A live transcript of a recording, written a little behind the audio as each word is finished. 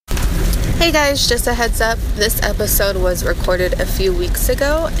Hey guys, just a heads up, this episode was recorded a few weeks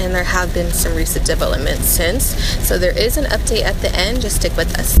ago and there have been some recent developments since, so there is an update at the end, just stick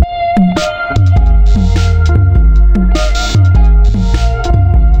with us.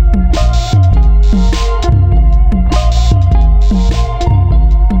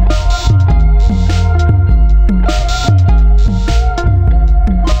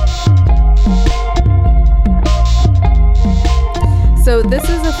 So this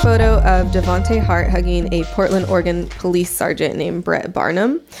is a photo of Devontae Hart hugging a Portland, Oregon police sergeant named Brett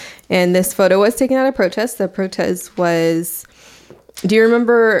Barnum. And this photo was taken at a protest. The protest was, do you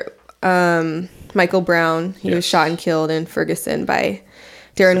remember Michael Brown? He was shot and killed in Ferguson by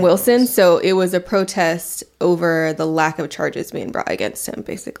Darren Wilson. So it was a protest over the lack of charges being brought against him,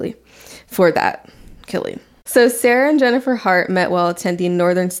 basically, for that killing. So Sarah and Jennifer Hart met while attending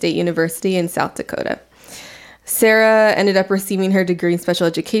Northern State University in South Dakota. Sarah ended up receiving her degree in special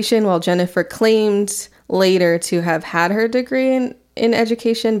education, while Jennifer claimed later to have had her degree in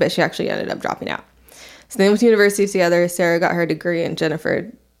education, but she actually ended up dropping out. So they went to university together. Sarah got her degree and Jennifer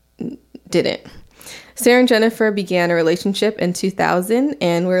didn't. Sarah and Jennifer began a relationship in 2000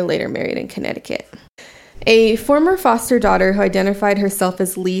 and were later married in Connecticut. A former foster daughter who identified herself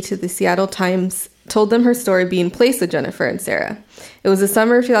as Lee to the Seattle Times told them her story being placed with Jennifer and Sarah. It was the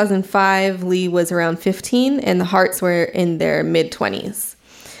summer of 2005. Lee was around 15 and the Harts were in their mid-20s.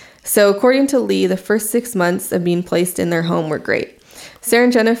 So according to Lee, the first 6 months of being placed in their home were great. Sarah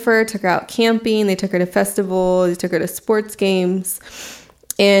and Jennifer took her out camping. They took her to festivals. They took her to sports games.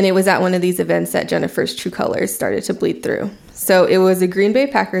 And it was at one of these events that Jennifer's true colors started to bleed through. So it was a Green Bay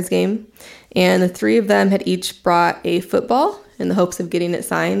Packers game. And the three of them had each brought a football in the hopes of getting it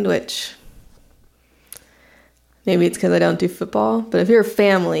signed, which maybe it's because I don't do football. But if you're a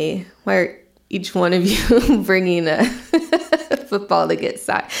family, why are each one of you bringing a football to get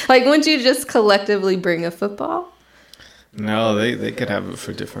signed? Like, wouldn't you just collectively bring a football? No, they could have it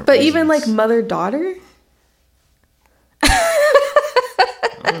for different But reasons. even like mother-daughter?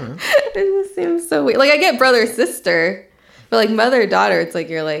 It just seems so weird. Like, I get brother-sister, but like mother-daughter, it's like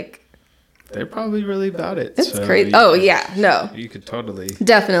you're like... They're probably really about it. It's crazy. Oh, yeah. No. You could totally.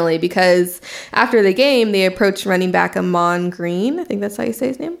 Definitely, because after the game, they approached running back Amon Green. I think that's how you say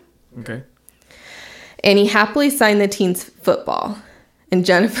his name. Okay. And he happily signed the team's football. And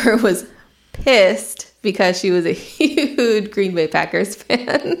Jennifer was pissed because she was a huge Green Bay Packers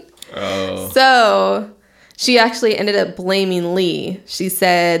fan. Oh. So she actually ended up blaming Lee. She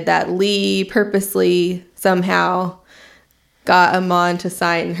said that Lee purposely somehow got Amon to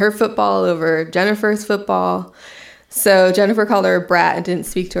sign her football over Jennifer's football. So Jennifer called her a brat and didn't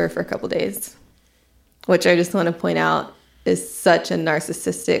speak to her for a couple days, which I just want to point out is such a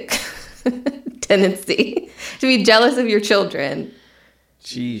narcissistic tendency to be jealous of your children.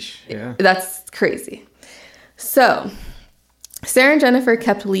 Sheesh, yeah. That's crazy. So Sarah and Jennifer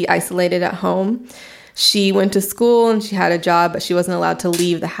kept Lee isolated at home. She went to school and she had a job, but she wasn't allowed to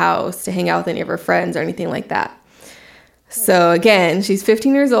leave the house to hang out with any of her friends or anything like that. So again, she's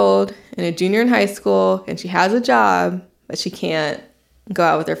 15 years old and a junior in high school, and she has a job, but she can't go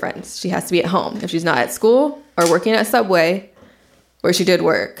out with her friends. She has to be at home. If she's not at school or working at Subway, where she did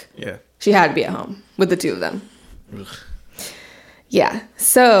work, she had to be at home with the two of them. Ugh. Yeah.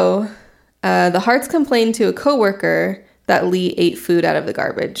 So the Harts complained to a coworker that Lee ate food out of the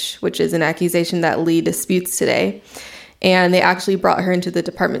garbage, which is an accusation that Lee disputes today. And they actually brought her into the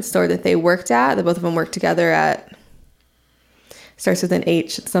department store that they worked at. The both of them worked together at... starts with an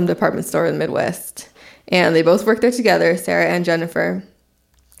H, some department store in the Midwest. And they both worked there together, Sarah and Jennifer.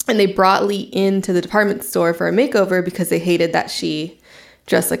 And they brought Lee into the department store for a makeover because they hated that she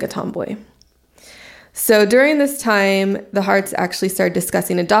dressed like a tomboy. So during this time, the Harts actually started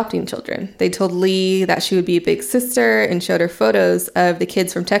discussing adopting children. They told Lee that she would be a big sister and showed her photos of the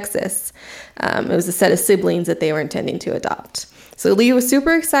kids from Texas. It was a set of siblings that they were intending to adopt. So Lee was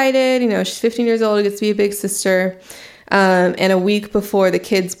super excited. You know, she's 15 years old, gets to be a big sister. And a week before the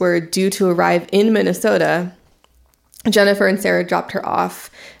kids were due to arrive in Minnesota, Jennifer and Sarah dropped her off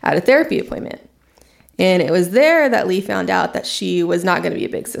at a therapy appointment. And it was there that Lee found out that she was not going to be a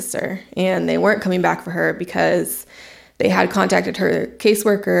big sister. And they weren't coming back for her because they had contacted her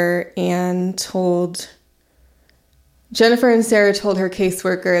caseworker and Jennifer and Sarah told her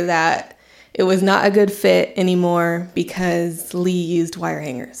caseworker that it was not a good fit anymore because Lee used wire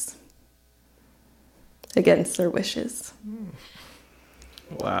hangers against their wishes.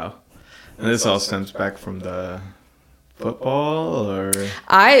 Wow. And this all stems back from the football, or?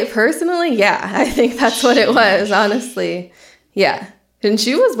 I personally, yeah, I think that's what it was, honestly. Yeah. And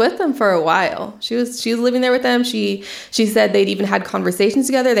she was with them for a while. She was living there with them. She said they'd even had conversations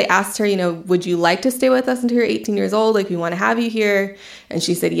together. They asked her, would you like to stay with us until you're 18 years old? Like, we want to have you here. And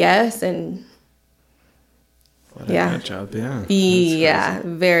she said yes. And what a nut job, yeah. Yeah,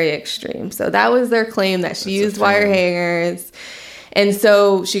 very extreme. So that was their claim, that she used wire hangers. And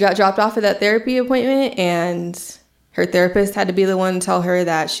so she got dropped off at that therapy appointment, and her therapist had to be the one to tell her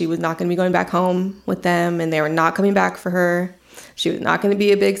that she was not going to be going back home with them, and they were not coming back for her. She was not going to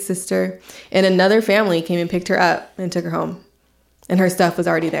be a big sister. And another family came and picked her up and took her home. And her stuff was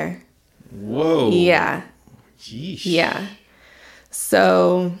already there. Whoa. Yeah. Yeesh. Yeah.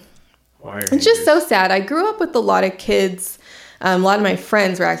 So it's just so sad. I grew up with a lot of kids. A lot of my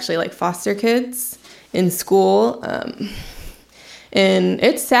friends were actually like foster kids in school. And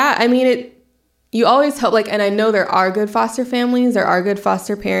it's sad. I mean, you always hope, like, and I know there are good foster families, there are good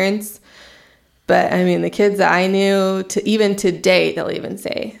foster parents. But I mean, the kids that I knew, even to date, they'll even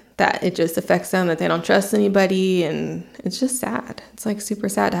say that it just affects them, that they don't trust anybody. And it's just sad. It's like super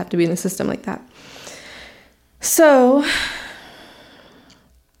sad to have to be in the system like that. So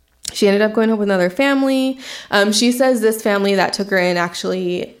she ended up going home with another family. She says this family that took her in,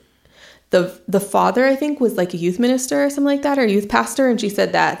 actually, the father, I think, was like a youth minister or something like that, or youth pastor. And she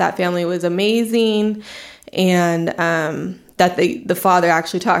said that family was amazing. And that the father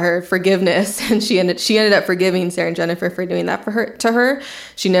actually taught her forgiveness, and she ended up forgiving Sarah and Jennifer for doing that to her.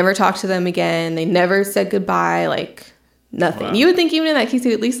 She never talked to them again. They never said goodbye, like nothing. Wow. You would think even in that case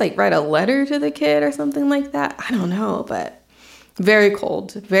he'd at least like write a letter to the kid or something like that. I don't know, but very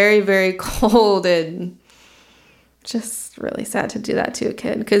cold, very, very cold, and just really sad to do that to a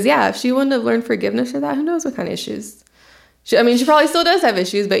kid. Because if she wouldn't have learned forgiveness or that, who knows what kind of issues. She probably still does have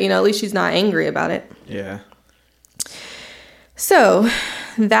issues, but at least she's not angry about it. Yeah. So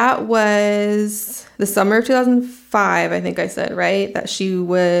that was the summer of 2005, I think I said, right? That she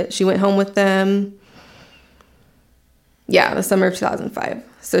went home with them. Yeah, the summer of 2005.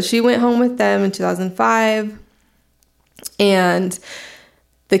 So she went home with them in 2005. And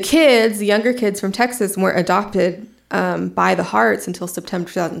the younger kids from Texas, weren't adopted by the Harts until September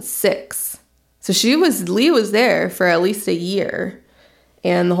 2006. So Lee was there for at least a year.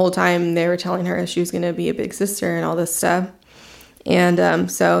 And the whole time they were telling her she was going to be a big sister and all this stuff. And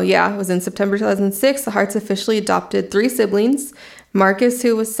it was in September 2006, the Harts officially adopted 3 siblings: Marcus,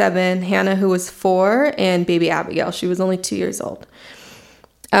 who was 7, Hannah, who was 4, and baby Abigail. She was only 2 years old.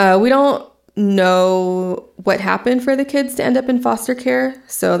 We don't know what happened for the kids to end up in foster care,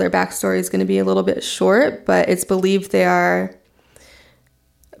 so their backstory is going to be a little bit short, but it's believed they are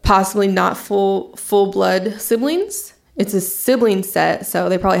possibly not full-blood siblings. It's a sibling set, so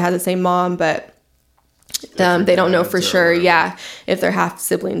they probably had the same mom, but they don't know for sure, if they're half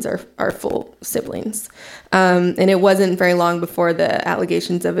siblings or full siblings. And it wasn't very long before the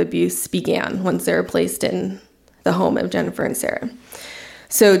allegations of abuse began, once they were placed in the home of Jennifer and Sarah.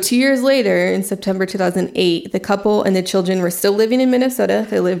 So 2 years later, in September 2008, the couple and the children were still living in Minnesota.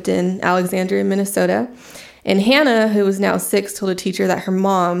 They lived in Alexandria, Minnesota. And Hannah, who was now 6, told a teacher that her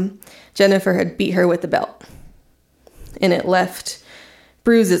mom, Jennifer, had beat her with a belt. And it left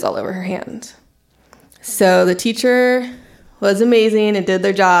bruises all over her hand. So the teacher was amazing and did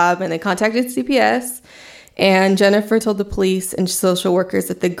their job, and they contacted CPS, and Jennifer told the police and social workers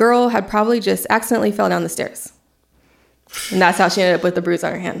that the girl had probably just accidentally fell down the stairs. And that's how she ended up with the bruise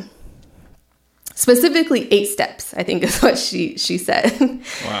on her hand. Specifically 8 steps, I think is what she said.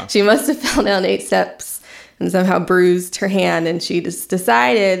 Wow. She must have fell down 8 steps and somehow bruised her hand, and she just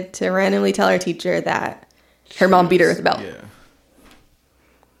decided to randomly tell her teacher that her mom beat her with a belt. Yeah.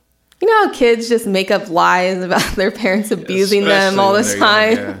 You know how kids just make up lies about their parents abusing them all the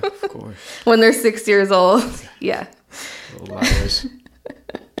time? Young, yeah, of course. When they're 6 years old. Yeah. Little liars.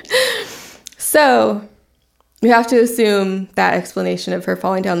 So we have to assume that explanation of her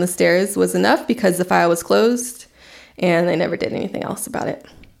falling down the stairs was enough, because the file was closed and they never did anything else about it.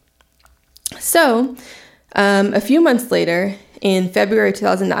 So a few months later, in February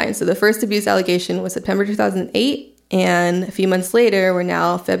 2009, so the first abuse allegation was September 2008, and a few months later, we're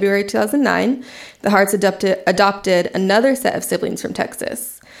now February 2009, the Harts adopted another set of siblings from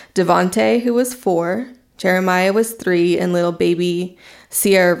Texas. Devontae, who was 4, Jeremiah was 3, and little baby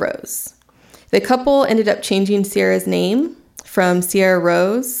Sierra Rose. The couple ended up changing Sierra's name from Sierra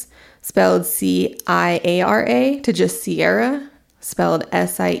Rose, spelled C-I-A-R-A, to just Sierra, spelled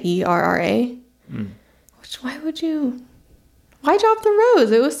S-I-E-R-R-A. Why drop the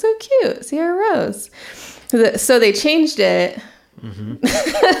Rose? It was so cute, Sierra Rose. So they changed it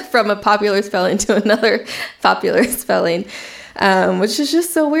from a popular spelling to another popular spelling. which is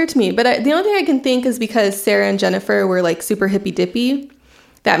just so weird to me. But the only thing I can think is because Sarah and Jennifer were like super hippy dippy,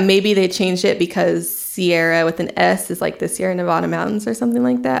 that maybe they changed it because Sierra with an S is like the Sierra Nevada mountains or something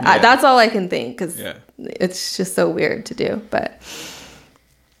like that. Yeah. That's all I can think, because it's just so weird to do. But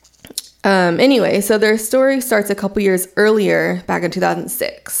anyway, so their story starts a couple years earlier, back in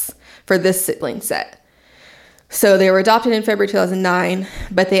 2006, for this sibling set. So they were adopted in February 2009,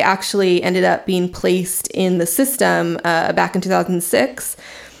 but they actually ended up being placed in the system back in 2006.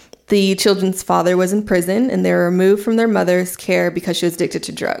 The children's father was in prison, and they were removed from their mother's care because she was addicted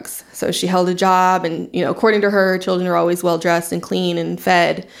to drugs. So she held a job, and, according to her, children were always well-dressed and clean and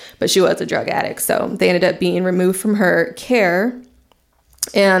fed, but she was a drug addict. So they ended up being removed from her care.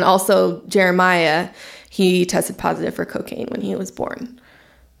 And also Jeremiah, he tested positive for cocaine when he was born.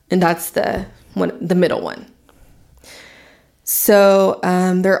 And that's the middle one. So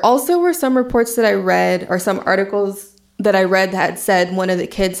there also were some reports that I read, or some articles that I read, that had said one of the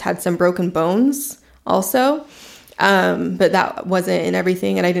kids had some broken bones also. But that wasn't in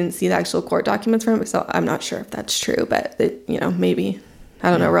everything, and I didn't see the actual court documents from it, so I'm not sure if that's true, but maybe,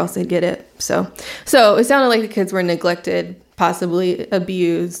 I don't know where else they'd get it. So it sounded like the kids were neglected, possibly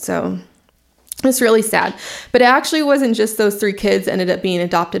abused, so it's really sad. But it actually wasn't just those 3 kids that ended up being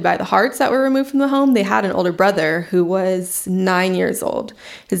adopted by the Harts that were removed from the home. They had an older brother who was 9 years old.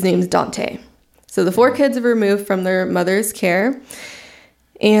 His name's Dante. So the 4 kids were removed from their mother's care.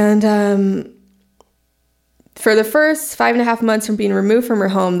 And for the first 5.5 months from being removed from her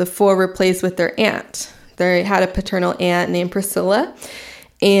home, the 4 were placed with their aunt. They had a paternal aunt named Priscilla.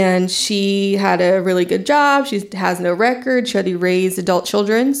 And she had a really good job. She has no record. She already raised adult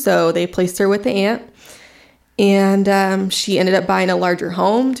children, so they placed her with the aunt. And she ended up buying a larger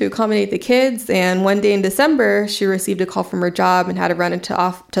home to accommodate the kids. And one day in December, she received a call from her job and had to run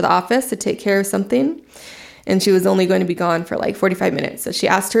to the office to take care of something. And she was only going to be gone for like 45 minutes. So she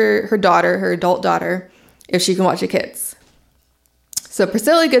asked her adult daughter, if she can watch the kids. So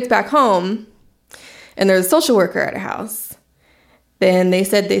Priscilla gets back home, and there's a social worker at her house. Then they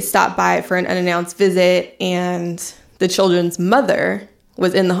said they stopped by for an unannounced visit, and the children's mother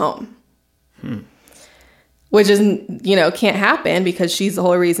was in the home. Which is, can't happen, because she's the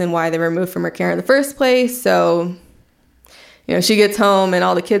whole reason why they were removed from her care in the first place. So, she gets home and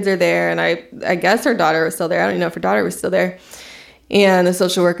all the kids are there, and I guess her daughter was still there. I don't even know if her daughter was still there. And the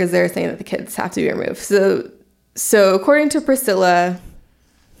social worker's there saying that the kids have to be removed. So according to Priscilla,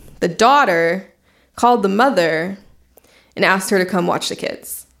 the daughter called the mother and asked her to come watch the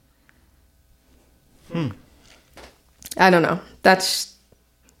kids. I don't know. That's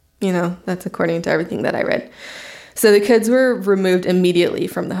according to everything that I read. So the kids were removed immediately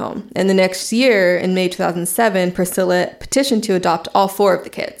from the home. And the next year, in May 2007, Priscilla petitioned to adopt all 4 of the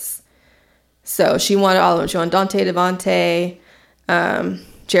kids. So she wanted all of them. She wanted Dante, Devontae,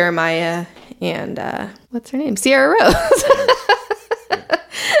 Jeremiah, and what's her name? Sierra Rose.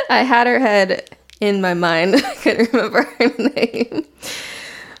 I had her head in my mind. I couldn't remember her name.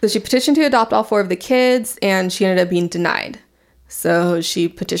 So she petitioned to adopt all 4 of the kids, and she ended up being denied. So she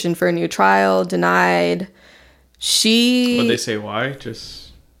petitioned for a new trial, denied. Would they say why?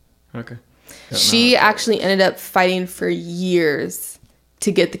 Just okay. She actually ended up fighting for years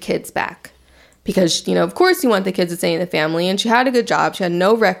to get the kids back, because of course you want the kids to stay in the family, and she had a good job. She had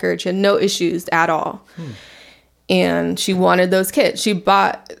no record. She had no issues at all, and she wanted those kids. She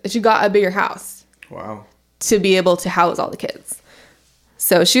got a bigger house. Wow. To be able to house all the kids.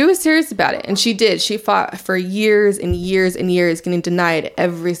 So she was serious about it, and she did. She fought for years and years and years, getting denied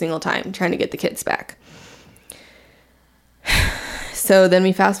every single time, trying to get the kids back. So then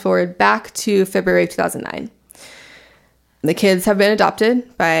we fast forward back to February 2009. The kids have been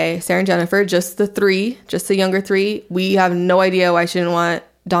adopted by Sarah and Jennifer, just the younger 3. We have no idea why she didn't want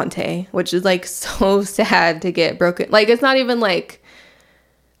Dante, which is like so sad to get broken. Like, it's not even like,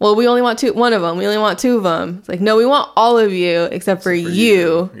 well, we only want one of them. We only want 2 of them. It's like, no, we want all of you except for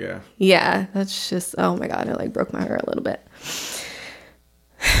you. Yeah. That's just, oh my God. It like broke my heart a little bit.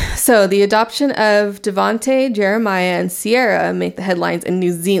 So the adoption of Devontae, Jeremiah, and Sierra make the headlines in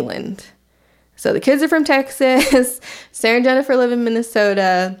New Zealand. So the kids are from Texas. Sarah and Jennifer live in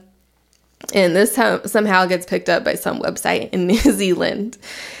Minnesota. And this somehow gets picked up by some website in New Zealand.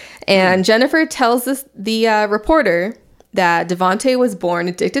 And Jennifer tells the reporter that Devontae was born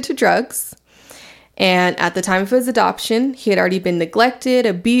addicted to drugs, and at the time of his adoption, he had already been neglected,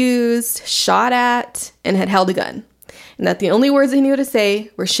 abused, shot at, and had held a gun, and that the only words he knew to say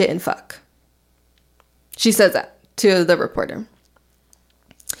were shit and fuck. She says that to the reporter.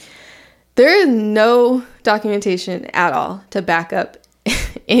 There is no documentation at all to back up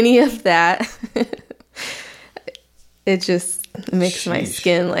any of that. it just makes my Sheesh.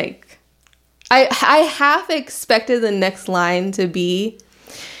 skin like... I half expected the next line to be,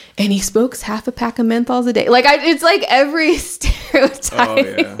 and he smokes half a pack of menthols a day. Like, it's like every stereotype. Oh,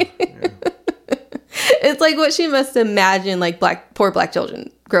 yeah. It's like what she must imagine like poor black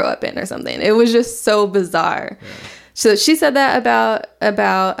children grow up in or something. It was just so bizarre. Yeah. So she said that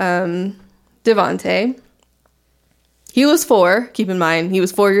about Devontae. He was 4. Keep in mind, he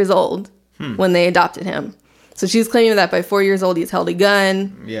was 4 years old when they adopted him. So she's claiming that by 4 years old, he's held a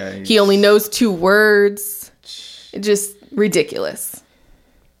gun. Yeah. He only knows 2 words. It's just ridiculous.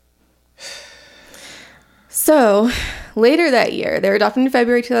 So later that year, they were adopted in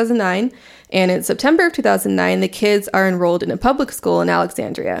February 2009. And in September of 2009, the kids are enrolled in a public school in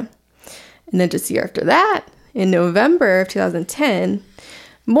Alexandria. And then just a year after that, in November of 2010,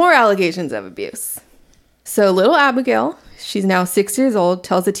 more allegations of abuse. So little Abigail, she's now 6 years old,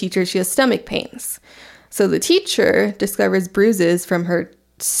 tells the teacher she has stomach pains. So the teacher discovers bruises from her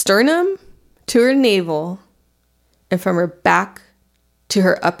sternum to her navel and from her back to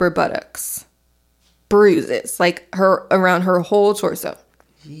her upper buttocks. Bruises, like around her whole torso.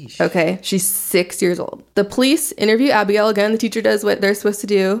 Yeesh. Okay, she's 6 years old. The police interview Abigail again. The teacher does what they're supposed to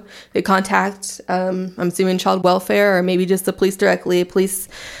do. They contact, I'm assuming, child welfare or maybe just the police directly. Police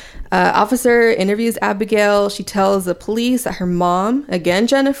officer interviews Abigail. She tells the police that her mom, again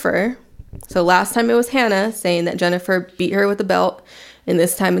Jennifer, so last time it was Hannah saying that Jennifer beat her with a belt, and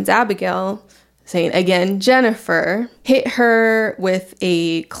this time it's Abigail saying, again, Jennifer hit her with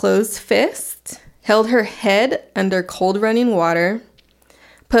a closed fist, held her head under cold running water,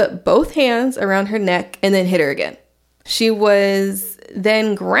 put both hands around her neck, and then hit her again. She was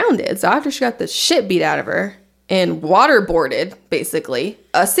then grounded. So after she got the shit beat out of her and waterboarded, basically,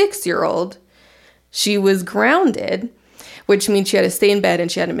 a 6-year-old, she was grounded, which means she had to stay in bed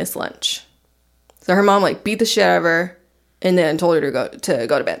and she had to miss lunch. So her mom beat the shit out of her and then told her to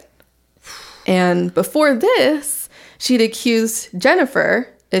go to bed. And before this, she'd accused Jennifer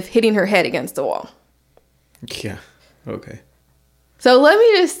of hitting her head against the wall. Yeah. Okay. So let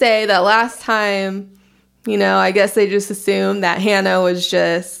me just say that last time, I guess they just assumed that Hannah was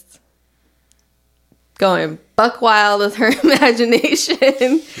just going buck wild with her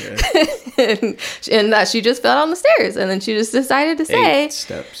imagination. Yeah. and that she just fell down the stairs. And then she just decided to say 8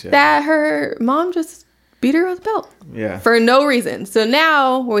 steps, yeah, that her mom just beat her with a belt. Yeah. For for no reason. So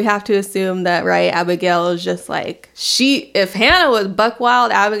now we have to assume that, right, Abigail is just like, if Hannah was buck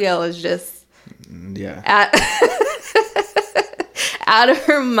wild, Abigail is just out of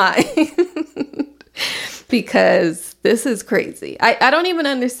her mind. Because this is crazy. I don't even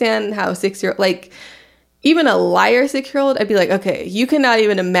understand how 6-year-old, even a liar 6-year-old, I'd be like, okay, you cannot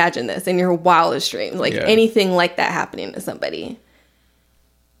even imagine this in your wildest dreams. Anything like that happening to somebody.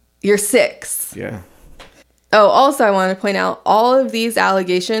 You're 6. Yeah. Oh, also I want to point out, all of these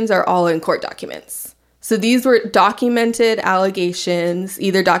allegations are all in court documents. So these were documented allegations,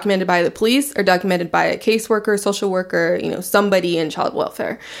 either documented by the police or documented by a caseworker, social worker, somebody in child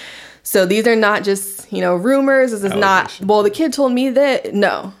welfare. So these are not just, rumors. This is not, well, the kid told me that.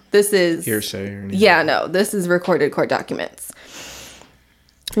 No, this is hearsay or anything. Yeah, no, this is recorded court documents.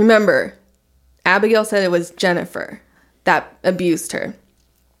 Remember, Abigail said it was Jennifer that abused her.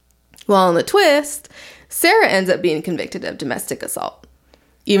 Well, in the twist, Sarah ends up being convicted of domestic assault,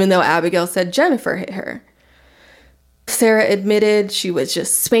 even though Abigail said Jennifer hit her. Sarah admitted she was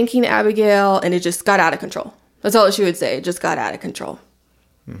just spanking Abigail and it just got out of control. That's all she would say. It just got out of control.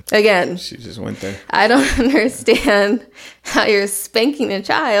 Again, she just went there. I don't understand how you're spanking a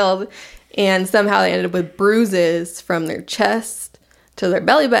child and somehow they ended up with bruises from their chest to their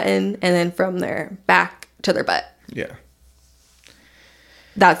belly button and then from their back to their butt. Yeah.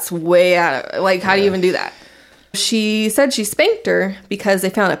 That's way out of, how do you even do that? She said she spanked her because they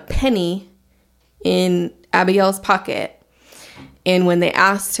found a penny in Abigail's pocket. And when they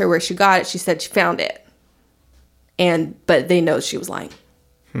asked her where she got it, she said she found it. But they know she was lying.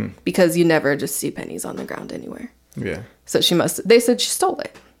 Because you never just see pennies on the ground anywhere. Yeah. So they said she stole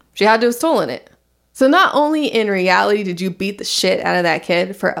it. She had to have stolen it. So not only in reality did you beat the shit out of that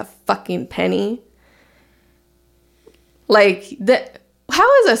kid for a fucking penny.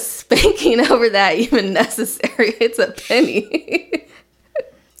 How is a spanking over that even necessary? It's a penny.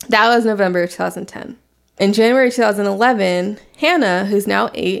 That was November 2010. In January 2011, Hannah, who's now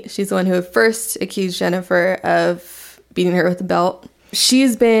 8, she's the one who had first accused Jennifer of beating her with a belt.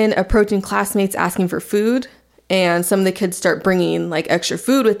 She's been approaching classmates asking for food, and some of the kids start bringing extra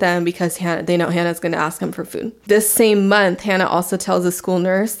food with them because they know Hannah's going to ask them for food. This same month, Hannah also tells the school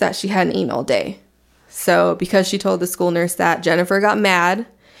nurse that she hadn't eaten all day. So because she told the school nurse that, Jennifer got mad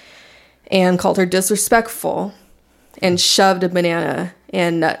and called her disrespectful. and shoved a banana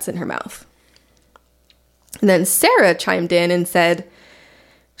and nuts in her mouth. And then Sarah chimed in and said,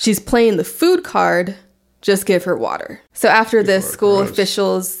 she's playing the food card, just give her water. So after this, school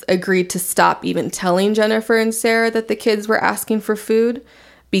officials agreed to stop even telling Jennifer and Sarah that the kids were asking for food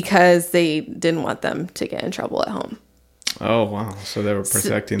because they didn't want them to get in trouble at home. Oh, wow. So they were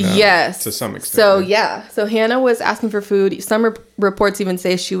protecting them to some extent. So, yeah. So Hannah was asking for food. Some reports even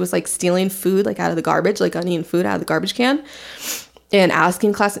say she was like stealing food like out of the garbage, like uneaten food out of the garbage can, and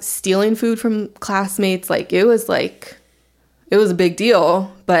asking stealing food from classmates. Like it was a big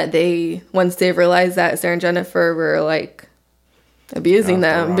deal. But once they realized that Sarah and Jennifer were like abusing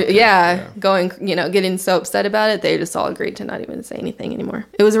them, getting so upset about it, they just all agreed to not even say anything anymore.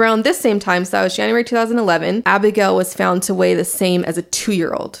 It was around this same time, so that was January 2011, Abigail was found to weigh the same as a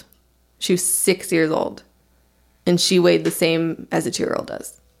 2-year-old. She was 6 years old, and she weighed the same as a 2-year-old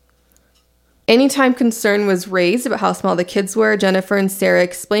does. Anytime concern was raised about how small the kids were, Jennifer and Sarah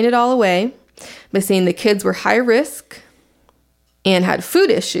explained it all away by saying the kids were high risk and had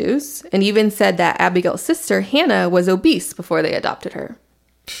food issues, and even said that Abigail's sister, Hannah, was obese before they adopted her.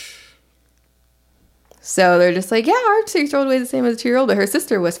 So they're just like, yeah, our 6-year-old weighs the same as a 2-year-old, but her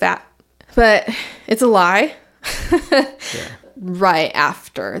sister was fat. But it's a lie. Yeah. Right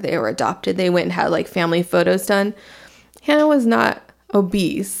after they were adopted, they went and had like family photos done. Hannah was not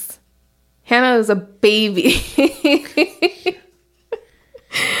obese. Hannah was a baby.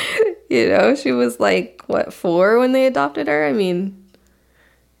 She was like, 4 when they adopted her? I mean,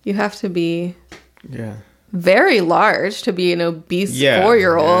 you have to be very large to be an obese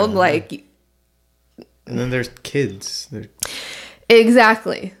 4-year-old. Yeah. And then there's kids.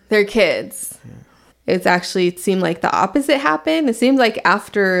 Exactly. They're kids. Yeah. It seemed like the opposite happened. It seemed like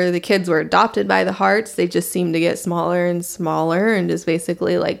after the kids were adopted by the Harts, they just seemed to get smaller and smaller and just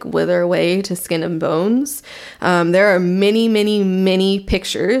basically like wither away to skin and bones. There are many, many, many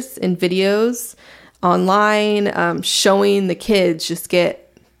pictures and videos online showing the kids just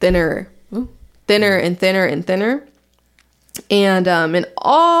get thinner and thinner and thinner. And in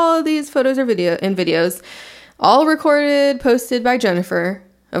all these photos or videos, all recorded, posted by Jennifer,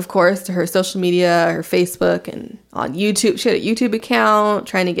 of course, to her social media, her Facebook, and on YouTube. She had a YouTube account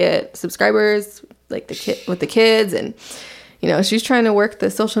trying to get subscribers with the kids, and she's trying to work the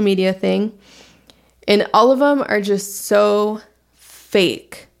social media thing. And all of them are just so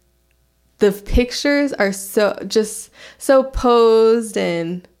fake. The pictures are so posed,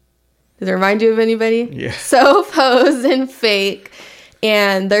 and does it remind you of anybody? Yeah. So posed and fake.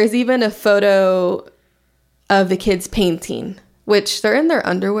 And there's even a photo of the kids painting, which they're in their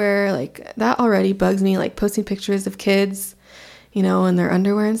underwear. Like, that already bugs me, like posting pictures of kids, in their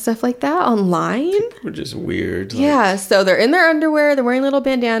underwear and stuff like that online. People are just weird. Yeah, so they're in their underwear, they're wearing little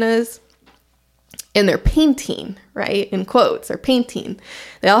bandanas, and they're painting, right? In quotes, they're painting.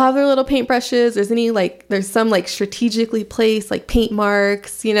 They all have their little paintbrushes. There's some like strategically placed like paint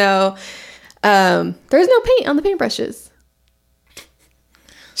marks, There's no paint on the paintbrushes.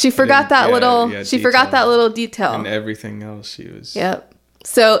 She forgot that little detail. And everything else she was. Yep.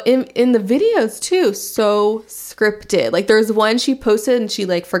 So in the videos too, so scripted. Like there's one she posted and she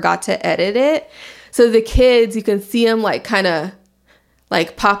like forgot to edit it. So the kids, you can see them like kind of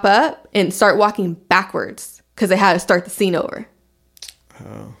like pop up and start walking backwards because they had to start the scene over.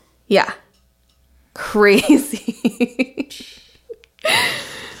 Oh. Yeah. Crazy.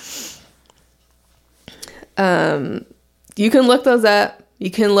 You can look those up. You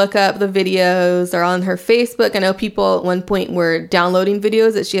can look up the videos. They're on her Facebook. I know people at one point were downloading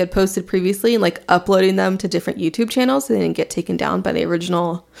videos that she had posted previously and like uploading them to different YouTube channels so they didn't get taken down by the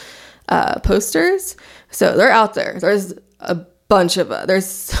original posters. So they're out there. There's a bunch of there's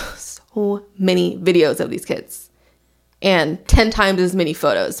so many videos of these kids and 10 times as many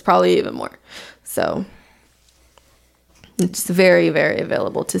photos, probably even more. So it's very, very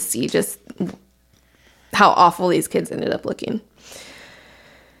available to see just how awful these kids ended up looking.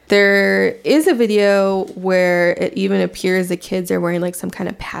 There is a video where it even appears the kids are wearing like some kind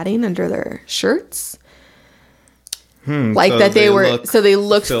of padding under their shirts. Like so that they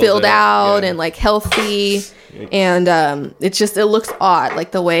looked filled out and like healthy. And it looks odd,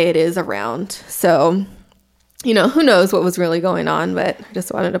 like the way it is around. So, who knows what was really going on, but I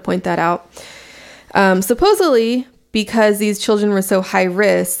just wanted to point that out. Supposedly, because these children were so high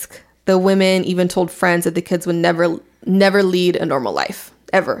risk, the women even told friends that the kids would never lead a normal life,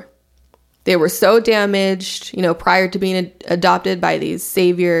 ever. They were so damaged, prior to being adopted by these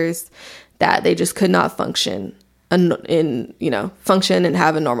saviors that they just could not function and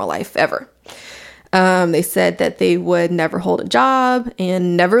have a normal life ever. They said that they would never hold a job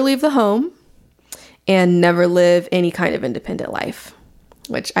and never leave the home. and never live any kind of independent life,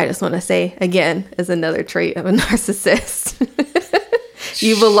 which I just want to say again is another trait of a narcissist.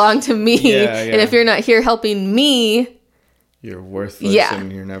 You belong to me, and if you're not here helping me, you're worthless,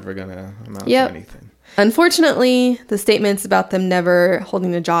 and you're never gonna amount to anything. Unfortunately, the statements about them never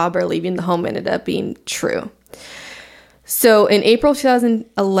holding a job or leaving the home ended up being true. So in April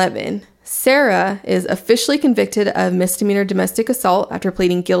 2011, Sarah is officially convicted of misdemeanor domestic assault after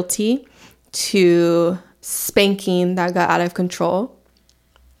pleading guilty to spanking that got out of control.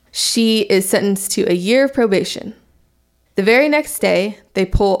 She is sentenced to a year of probation. The very next day, they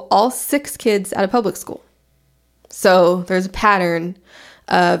pull all 6 kids out of public school. So there's a pattern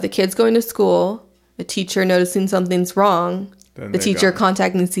of the kids going to school, the teacher noticing something's wrong, the teacher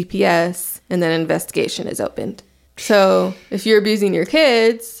contacting CPS, and then an investigation is opened. So if you're abusing your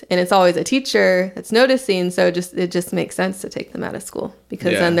kids, and it's always a teacher that's noticing, so it just makes sense to take them out of school,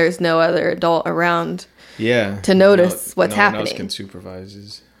 because then there's no other adult around to notice what's happening. No one else can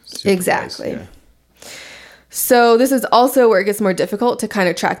supervise. Exactly. Yeah. So this is also where it gets more difficult to kind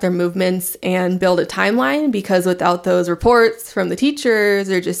of track their movements and build a timeline, because without those reports from the teachers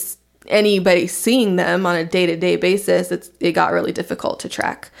or just anybody seeing them on a day-to-day basis, it got really difficult to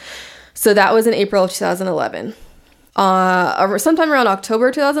track. So that was in April of 2011. Sometime around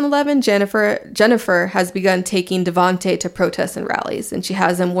October 2011, Jennifer has begun taking Devontae to protests and rallies, and she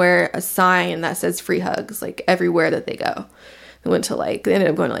has him wear a sign that says free hugs, like everywhere that they go. They ended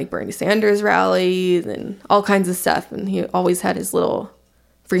up going to Bernie Sanders rallies and all kinds of stuff, and he always had his little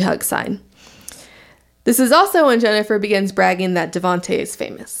free hug sign. This is also when Jennifer begins bragging that Devontae is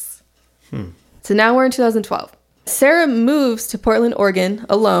famous. So now we're in 2012. Sarah moves to Portland, Oregon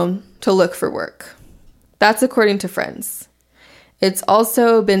alone to look for work. That's according to friends. It's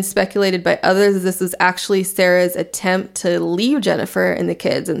also been speculated by others that this was actually Sarah's attempt to leave Jennifer and the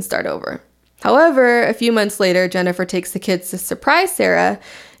kids and start over. However, a few months later, Jennifer takes the kids to surprise Sarah,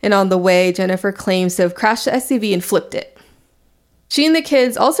 and on the way, Jennifer claims to have crashed the SUV and flipped it. She and the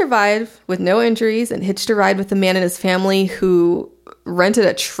kids all survived with no injuries and hitched a ride with a man and his family who rented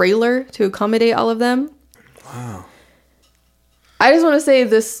a trailer to accommodate all of them. Wow. I just want to say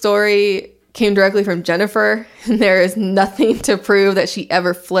this story came directly from Jennifer, and there is nothing to prove that she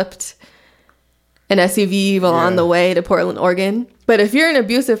ever flipped an SUV while on the way to Portland, Oregon. But if you're an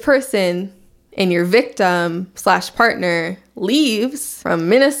abusive person and your victim/partner leaves from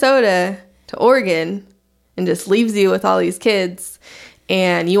Minnesota to Oregon and just leaves you with all these kids,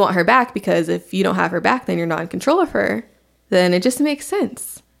 and you want her back because if you don't have her back, then you're not in control of her, then it just makes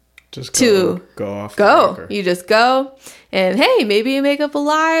sense. Just go off. You just go, and hey, maybe you make up a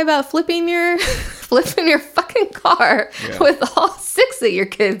lie about flipping your fucking car with all 6 of your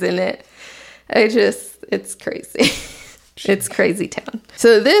kids in it. It's crazy. It's crazy town.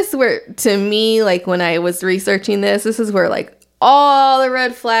 So to me, when I was researching this is where all the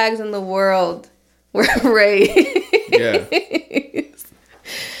red flags in the world were raised. Yeah.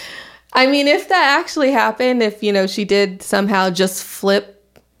 I mean, if that actually happened, if, she did somehow just flip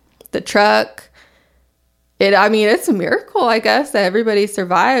the truck, it's a miracle, I guess, that everybody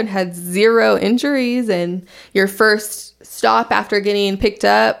survived, had 0 injuries, and your first stop after getting picked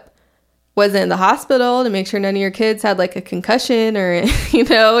up wasn't in the hospital to make sure none of your kids had a concussion or,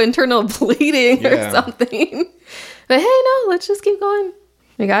 internal bleeding or something. But hey, no, let's just keep going.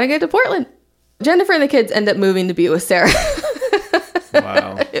 We got to get to Portland. Jennifer and the kids end up moving to be with Sarah.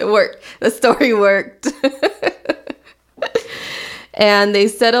 Wow. It worked. The story worked. And they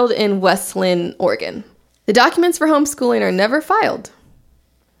settled in Westland, Oregon. The documents for homeschooling are never filed.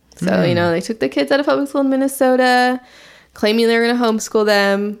 So, they took the kids out of public school in Minnesota, claiming they were going to homeschool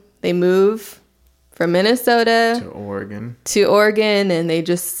them. They move from Minnesota to Oregon, and they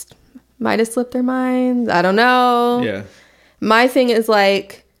just might have slipped their minds. I don't know. Yeah. My thing is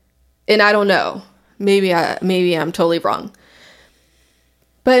and I don't know. Maybe I'm totally wrong.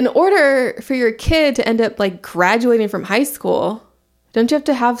 But in order for your kid to end up graduating from high school, don't you have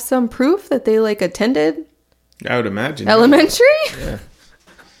to have some proof that they attended? I would imagine. Elementary? Yeah.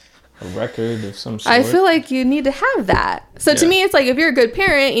 A record of some sort. I feel like you need to have that. So to me, it's if you're a good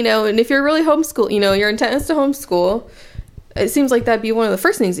parent, and if you're really homeschool, your intent is to homeschool, it seems like that'd be one of the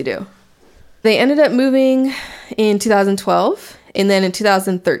first things you do. They ended up moving in 2012. And then in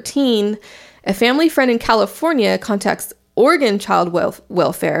 2013, a family friend in California contacts Oregon Child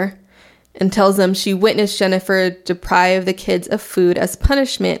Welfare and tells them she witnessed Jennifer deprive the kids of food as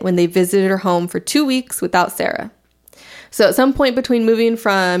punishment when they visited her home for 2 weeks without Sarah. So at some point between after moving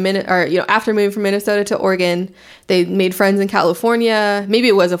from Minnesota to Oregon, they made friends in California. Maybe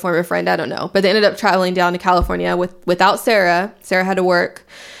it was a former friend, I don't know. But they ended up traveling down to California without Sarah. Sarah had to work.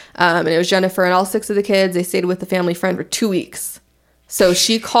 And it was Jennifer and all 6 of the kids. They stayed with the family friend for 2 weeks. So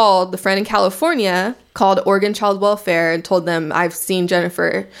she called the friend in California, called Oregon Child Welfare, and told them, I've seen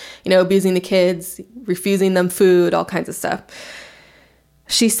Jennifer, abusing the kids, refusing them food, all kinds of stuff.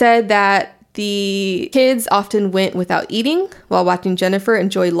 She said that the kids often went without eating while watching Jennifer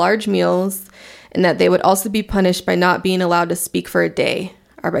enjoy large meals, and that they would also be punished by not being allowed to speak for a day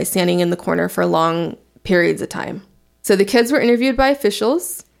or by standing in the corner for long periods of time. So the kids were interviewed by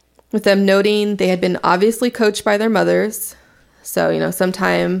officials, with them noting they had been obviously coached by their mothers. So,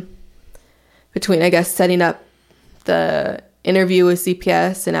 sometime between, I guess, setting up the interview with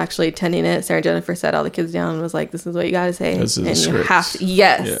CPS and actually attending it, Sarah Jennifer sat all the kids down and was like, this is what you got to say. This is and you script. Have to,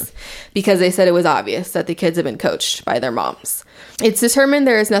 yes, yeah. Because they said it was obvious that the kids had been coached by their moms. It's determined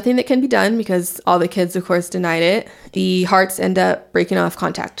there is nothing that can be done because all the kids, of course, denied it. The Harts end up breaking off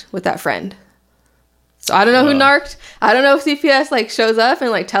contact with that friend. So I don't know who narked. I don't know if CPS shows up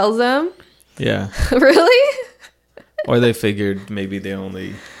and tells them. Yeah. Really? Or they figured maybe they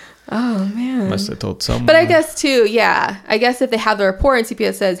only must have told someone. But I guess too, yeah. I guess if they have the report and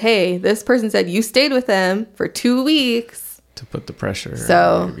CPS says, hey, this person said you stayed with them for 2 weeks. To put the pressure.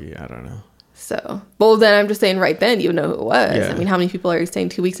 So maybe, I don't know. So, well, then I'm just saying right then you know who it was. Yeah. I mean, how many people are staying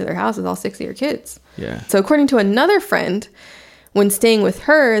 2 weeks at their house with all 6 of your kids? Yeah. So according to another friend, when staying with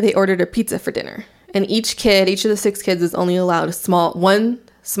her, they ordered a pizza for dinner. And each of the 6 kids was only allowed one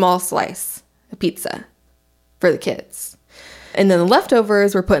small slice of pizza for the kids. And then the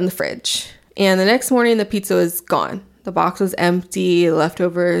leftovers were put in the fridge. And the next morning, the pizza was gone. The box was empty. The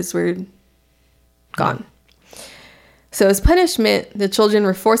leftovers were gone. So as punishment, the children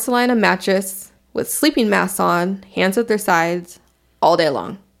were forced to lie on a mattress with sleeping masks on, hands at their sides, all day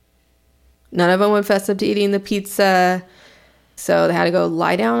long. None of them would fess up to eating the pizza. So they had to go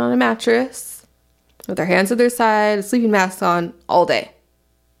lie down on a mattress with their hands at their side, sleeping masks on, all day.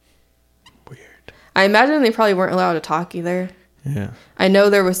 I imagine they probably weren't allowed to talk either. Yeah. I know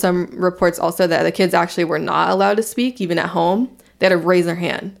there was some reports also that the kids actually were not allowed to speak, even at home. They had to raise their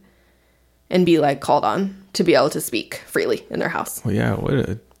hand and be called on to be able to speak freely in their house. Well, yeah,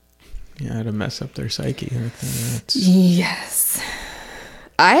 to mess up their psyche. Yes.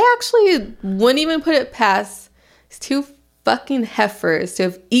 I actually wouldn't even put it past these 2 fucking heifers to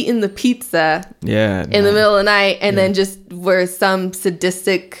have eaten the pizza in the middle of the night and then just were some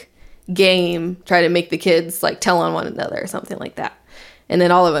sadistic game try to make the kids tell on one another or something like that, and then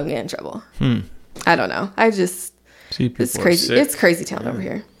all of them get in trouble. I don't know. It's crazy. It's crazy town over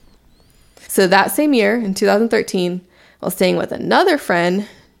here. So that same year in 2013, while staying with another friend,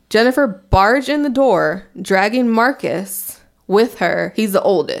 Jennifer barged in the door, dragging Marcus with her. He's the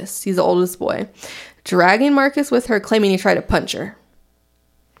oldest boy, dragging Marcus with her, claiming he tried to punch her.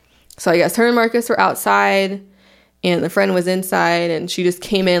 So I guess her and Marcus were outside and the friend was inside, and she just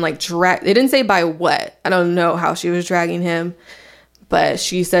came in they didn't say by what. I don't know how she was dragging him, but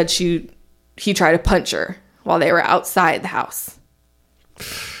she said he tried to punch her while they were outside the house.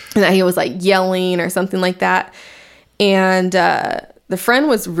 And that he was yelling or something like that. And the friend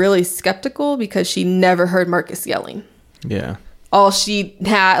was really skeptical because she never heard Marcus yelling. Yeah. All she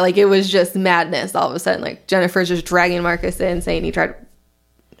had, it was just madness all of a sudden. Jennifer's just dragging Marcus in, saying he tried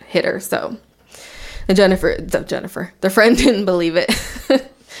to hit her. So the friend didn't believe it.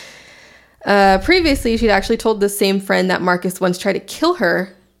 Previously, she'd actually told the same friend that Marcus once tried to kill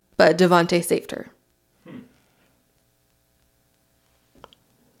her, but Devontae saved her.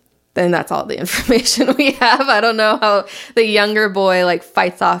 Then that's all the information we have. I don't know how the younger boy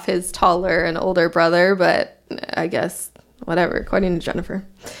fights off his taller and older brother, but I guess whatever, according to Jennifer.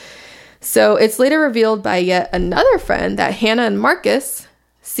 So it's later revealed by yet another friend that Hannah and Marcus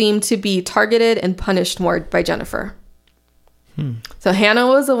seemed to be targeted and punished more by Jennifer. So Hannah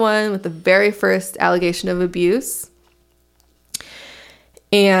was the one with the very first allegation of abuse.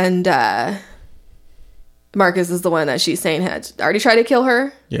 And Marcus is the one that she's saying had already tried to kill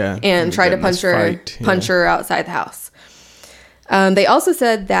her. Yeah. And tried to punch her outside the house. They also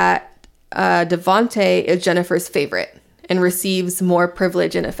said that Devontae is Jennifer's favorite and receives more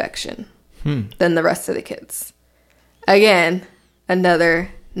privilege and affection than the rest of the kids. Again, another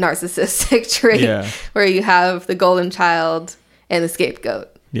narcissistic trait where you have the golden child and the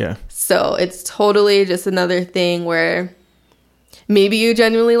scapegoat. Yeah. So it's totally just another thing where maybe you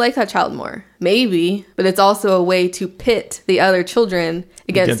genuinely like that child more. Maybe. But it's also a way to pit the other children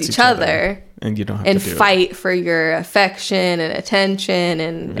against each other. And you don't have to do fight for your affection and attention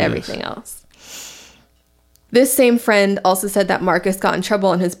and everything else. This same friend also said that Marcus got in trouble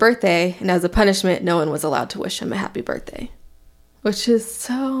on his birthday, and as a punishment, no one was allowed to wish him a happy birthday. Which is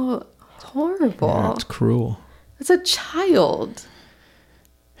so horrible. Yeah, it's cruel. It's a child.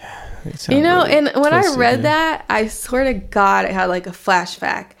 You know, really and when I read that, I swear to God, I had like a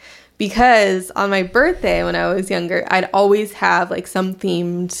flashback. Because on my birthday when I was younger, I'd always have like some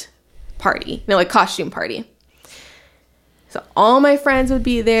themed party, you know, like costume party. So all my friends would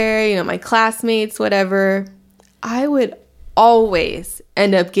be there, you know, my classmates, whatever. I would always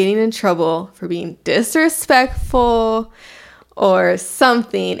end up getting in trouble for being disrespectful or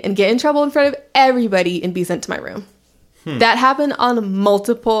something and get in trouble in front of everybody and be sent to my room. That happened on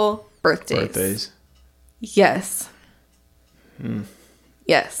multiple birthdays. Yes.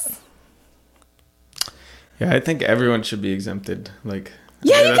 Yes. Yeah, I think everyone should be exempted. Like,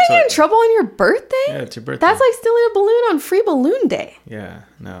 yeah, you can get in trouble on your birthday? Yeah, it's your birthday. That's like stealing a balloon on Free Balloon Day. Yeah,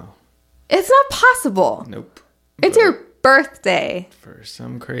 no. It's not possible. Nope. It's your birthday. For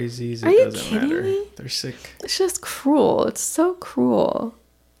some crazies, it doesn't matter. Me? They're sick. It's just cruel. It's so cruel.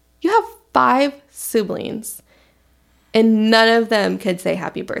 You have 5 siblings, and none of them could say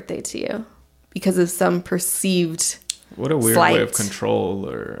happy birthday to you because of some perceived What a weird slight. Way of control.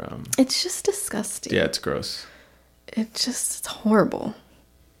 Or It's just disgusting. Yeah, it's gross. It's horrible.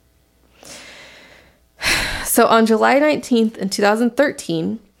 So on July 19th in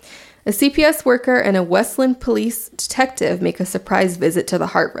 2013, a CPS worker and a Westland police detective make a surprise visit to the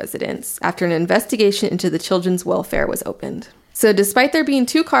Hart residence after an investigation into the children's welfare was opened. So despite there being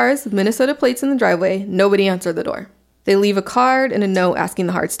 2 cars with Minnesota plates in the driveway, nobody answered the door. They leave a card and a note asking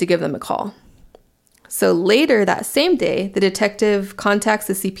the Harts to give them a call. So later that same day, the detective contacts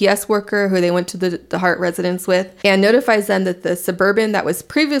the CPS worker who they went to the Hart residence with and notifies them that the Suburban that was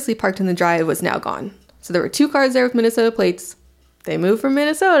previously parked in the drive was now gone. So there were 2 cars there with Minnesota plates. They moved from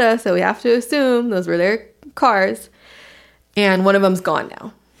Minnesota, so we have to assume those were their cars. And one of them's gone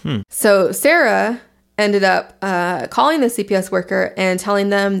now. So Sarah ended up calling the CPS worker and telling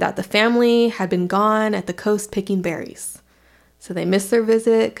them that the family had been gone at the coast picking berries. So they missed their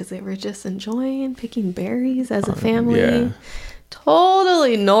visit because they were just enjoying picking berries as a family. Yeah.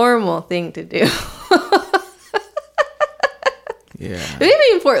 Totally normal thing to do. Yeah. Maybe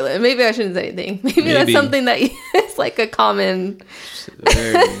in Portland. Maybe I shouldn't say anything. Maybe that's something that is like a common...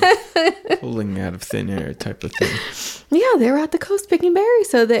 Very pulling out of thin air type of thing. Yeah, they were at the coast picking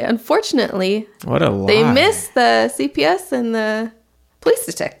berries. So they, unfortunately... What a lie. They missed the CPS and the police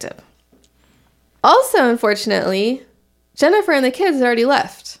detective. Also, unfortunately, Jennifer and the kids had already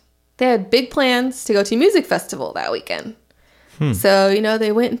left. They had big plans to go to a music festival that weekend. So, you know,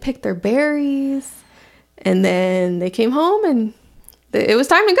 they went and picked their berries. And then they came home and it was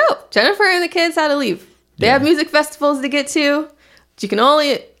time to go. Jennifer and the kids had to leave. They have music festivals to get to. You can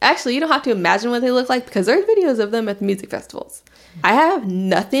only... Actually, you don't have to imagine what they look like because there's videos of them at the music festivals. I have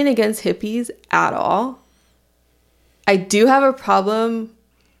nothing against hippies at all. I do have a problem...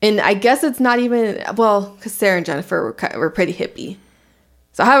 And I guess it's not even... Well, because Sarah and Jennifer were pretty hippie.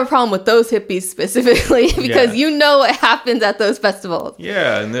 So I have a problem with those hippies specifically because you know what happens at those festivals.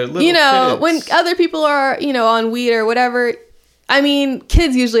 Yeah, and they're little You know, kids. when other people are, you know, on weed or whatever... I mean,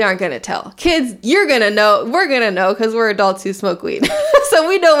 kids usually aren't going to tell. Kids, you're going to know. We're going to know because we're adults who smoke weed. So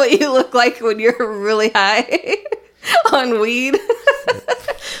we know what you look like when you're really high on weed. But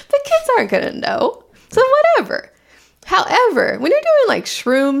kids aren't going to know. So whatever. However, when you're doing like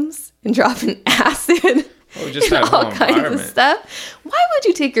shrooms and dropping acid just and that all whole kinds of stuff, why would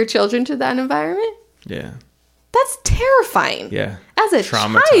you take your children to that environment? Yeah. That's terrifying. Yeah. As a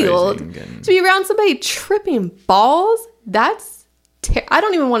child, to be around somebody tripping balls, that's... I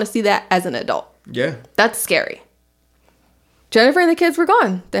don't even want to see that as an adult. Yeah. That's scary. Jennifer and the kids were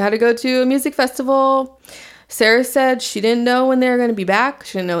gone. They had to go to a music festival. Sarah said she didn't know when they were going to be back.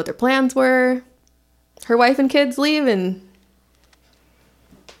 She didn't know what their plans were. Her wife and kids leave and...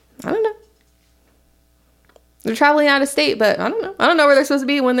 I don't know. They're traveling out of state, but I don't know. I don't know where they're supposed to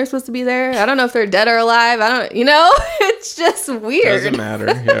be, when they're supposed to be there. I don't know if they're dead or alive. I don't, you know, it's just weird. Doesn't matter,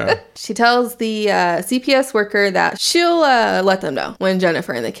 yeah. She tells the CPS worker that she'll let them know when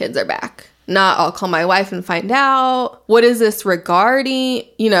Jennifer and the kids are back. Not, I'll call my wife and find out. What is this regarding?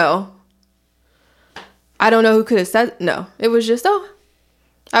 You know, I don't know who could have said, no. It was just,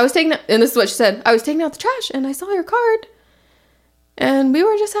 I was taking, and this is what she said, I was taking out the trash and I saw your card. And we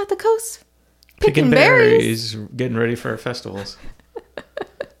were just at the coast. Picking berries, getting ready for our festivals.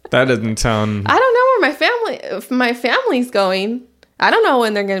 That doesn't sound... I don't know if my family's going. I don't know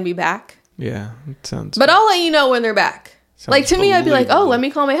when they're going to be back. Yeah, it sounds... But I'll let you know when they're back. Like, to me, I'd be like, let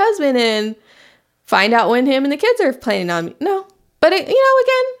me call my husband and find out when him and the kids are planning on me. No. But, again,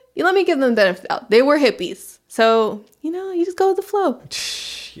 you let me give them the benefit out. They were hippies. So, you just go with the flow.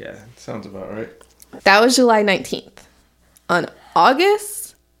 Yeah, sounds about right. That was July 19th. On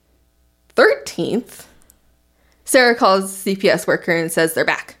August 13th, Sarah calls the CPS worker and says they're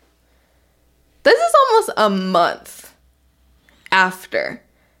back. This is almost a month after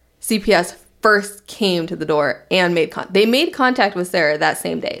CPS first came to the door and they made contact with Sarah that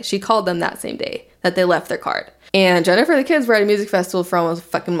same day. She called them that same day that they left their card. And Jennifer and the kids were at a music festival for almost a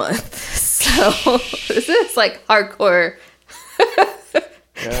fucking month. So this is like hardcore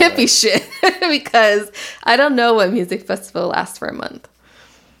hippie shit because I don't know what music festival lasts for a month.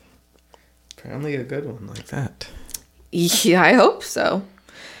 Apparently a good one like that. Yeah, I hope so.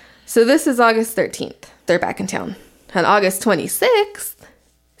 So this is August 13th. They're back in town. On August 26th,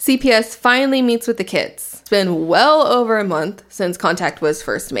 CPS finally meets with the kids. It's been well over a month since contact was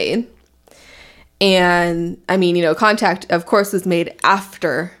first made. And, I mean, contact, of course, was made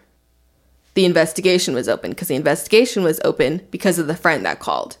after the investigation was open, because the investigation was open because of the friend that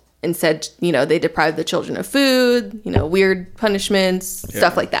called and said, they deprived the children of food, weird punishments,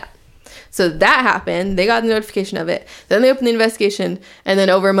 stuff like that. So that happened. They got the notification of it. Then they opened the investigation. And then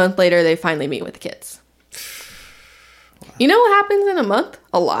over a month later, they finally meet with the kids. Wow. You know what happens in a month?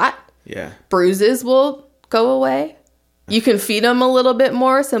 A lot. Yeah. Bruises will go away. You can feed them a little bit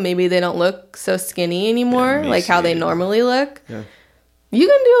more, so maybe they don't look so skinny anymore, like how they normally look. Yeah. You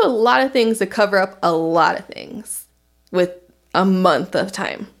can do a lot of things to cover up a lot of things with a month of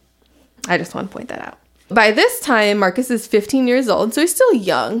time. I just want to point that out. By this time, Marcus is 15 years old, so he's still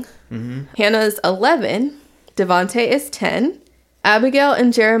young. Mm-hmm. Hannah's 11. Devontae is 10. Abigail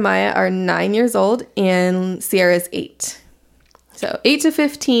and Jeremiah are 9 years old, and Sierra's 8. So 8 to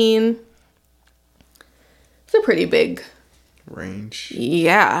 15. It's a pretty big range.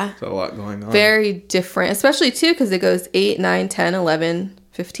 Yeah. There's a lot going on. Very different, especially too because it goes 8, 9, 10, 11,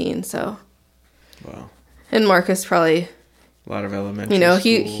 15. So. Wow. And Marcus probably. A lot of elementary school.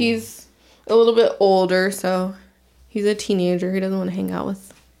 He's a little bit older, so he's a teenager. He doesn't want to hang out with.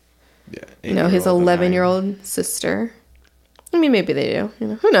 Yeah. His 11-year-old sister. I mean, maybe they do.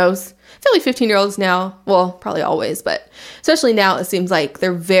 Who knows? I feel like 15-year-olds now. Well, probably always, but especially now, it seems like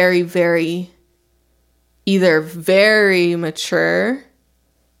they're very, very. Either very mature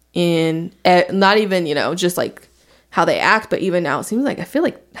in not even, just like how they act, but even now it seems like I feel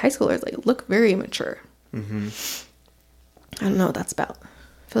like high schoolers look very mature. Mm-hmm. I don't know what that's about. I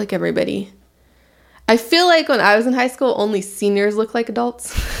feel like when I was in high school, only seniors look like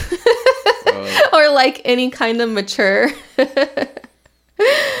adults or like any kind of mature, but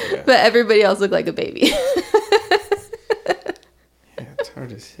everybody else looked like a baby. It's hard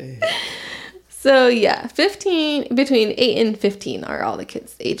to say. So, yeah, between 8 and 15 are all the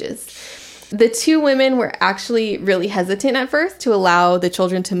kids' ages. The two women were actually really hesitant at first to allow the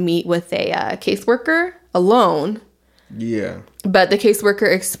children to meet with a caseworker alone. Yeah. But the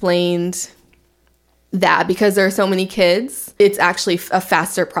caseworker explained that because there are so many kids, it's actually a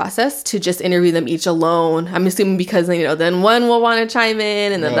faster process to just interview them each alone. I'm assuming because, then one will want to chime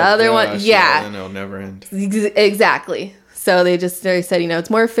in and then the other one. Yeah. And it'll never end. Exactly. So they said, it's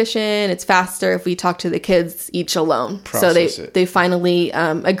more efficient, it's faster if we talk to the kids each alone. They finally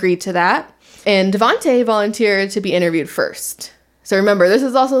agreed to that. And Devontae volunteered to be interviewed first. So remember, this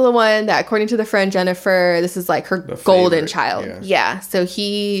is also the one that, according to the friend Jennifer, this is like her golden child. Yeah. So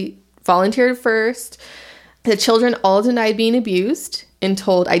he volunteered first. The children all denied being abused and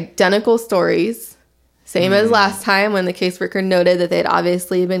told identical stories. Same as last time when the caseworker noted that they had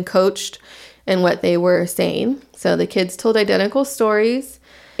obviously been coached in what they were saying. So the kids told identical stories,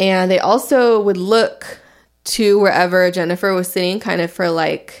 and they also would look to wherever Jennifer was sitting kind of for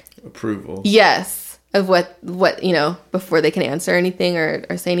approval. Yes. Of what before they can answer anything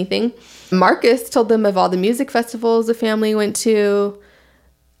or say anything. Marcus told them of all the music festivals the family went to.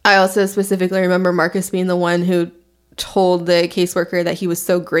 I also specifically remember Marcus being the one who told the caseworker that he was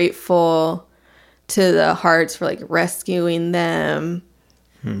so grateful to the Harts for rescuing them.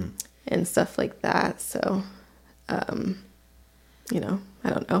 And stuff like that. So, I don't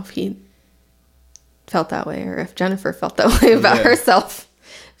know if he felt that way or if Jennifer felt that way about herself,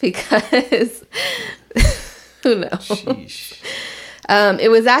 because who knows? Sheesh. It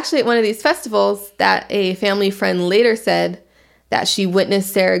was actually at one of these festivals that a family friend later said that she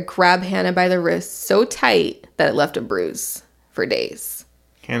witnessed Sarah grab Hannah by the wrist so tight that it left a bruise for days.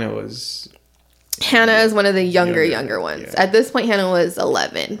 Hannah is one of the younger ones. Yeah. At this point, Hannah was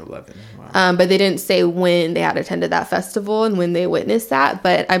 11. 11, wow. But they didn't say when they had attended that festival and when they witnessed that.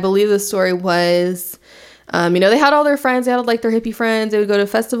 But I believe the story was, they had all their friends. They had their hippie friends they would go to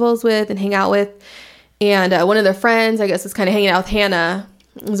festivals with and hang out with. And one of their friends, I guess, was kind of hanging out with Hannah.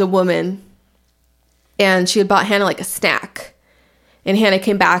 It was a woman. And she had bought Hannah a snack. And Hannah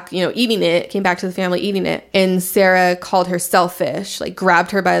came back to the family eating it. And Sarah called her selfish,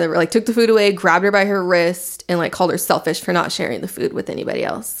 grabbed her by took the food away, grabbed her by her wrist, and called her selfish for not sharing the food with anybody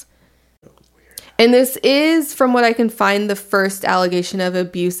else. And this is, from what I can find, the first allegation of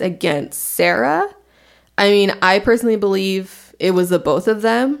abuse against Sarah. I mean, I personally believe it was the both of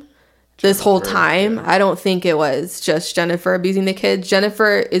them this whole time. Yeah. I don't think it was just Jennifer abusing the kids.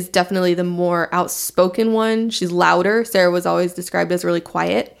 Jennifer is definitely the more outspoken one. She's louder. Sarah was always described as really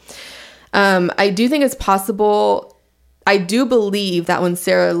quiet. I do think it's possible. I do believe that when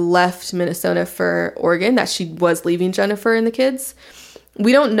Sarah left Minnesota for Oregon, that she was leaving Jennifer and the kids.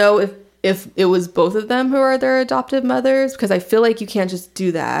 We don't know if it was both of them who are their adoptive mothers, because I feel like you can't just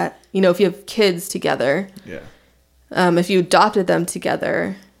do that. You know, if you have kids together. Yeah. If you adopted them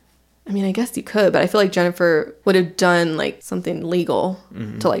together, I mean, I guess you could, but I feel like Jennifer would have done like something legal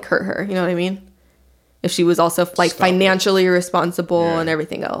to like hurt her. You know what I mean? If she was also like financially responsible and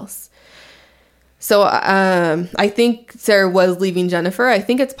everything else. So I think Sarah was leaving Jennifer. I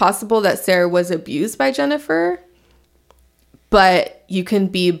think it's possible that Sarah was abused by Jennifer, but you can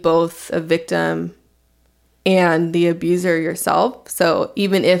be both a victim and the abuser yourself. So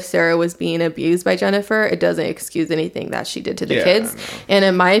even if Sarah was being abused by Jennifer, it doesn't excuse anything that she did to the kids. And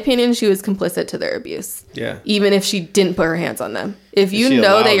in my opinion, she was complicit to their abuse. Yeah. Even if she didn't put her hands on them. If you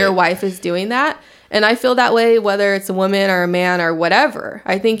know that your wife is doing that, and I feel that way, whether it's a woman or a man or whatever.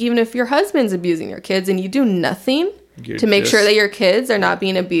 I think even if your husband's abusing your kids and you do nothing to make sure that your kids are not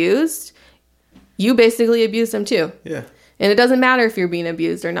being abused, you basically abuse them too. Yeah. And it doesn't matter if you're being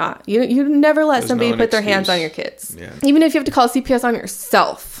abused or not. You never let somebody put their hands on your kids. Yeah. Even if you have to call CPS on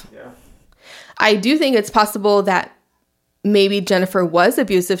yourself. Yeah. I do think it's possible that maybe Jennifer was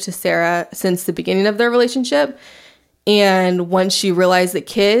abusive to Sarah since the beginning of their relationship. And once she realized that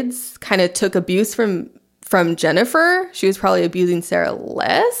kids kind of took abuse from Jennifer, she was probably abusing Sarah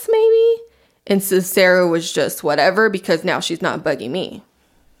less, maybe. And so Sarah was just whatever because now she's not bugging me.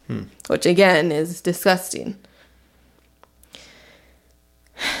 Which, again, is disgusting.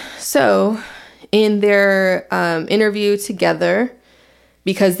 So, in their interview together,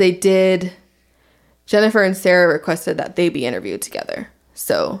 because Jennifer and Sarah requested that they be interviewed together.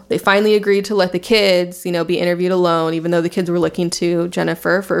 So, they finally agreed to let the kids, be interviewed alone, even though the kids were looking to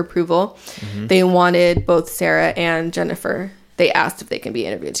Jennifer for approval. Mm-hmm. They wanted both Sarah and Jennifer. They asked if they can be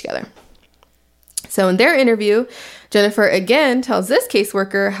interviewed together. So, in their interview, Jennifer again tells this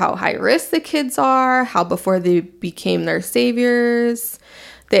caseworker how high risk the kids are, how before they became their saviors,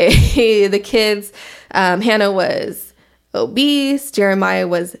 the kids, Hannah was obese, Jeremiah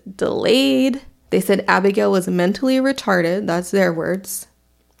was delayed. They said Abigail was mentally retarded. That's their words.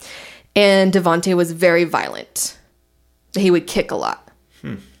 And Devontae was very violent. He would kick a lot.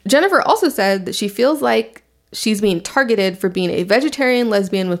 Jennifer also said that she feels like she's being targeted for being a vegetarian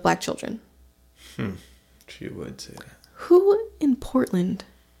lesbian with black children. She would say that. Who in Portland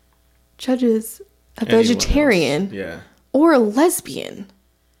judges a vegetarian or a lesbian?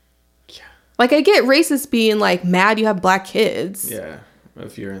 Like, I get racists being, like, mad you have black kids. Yeah.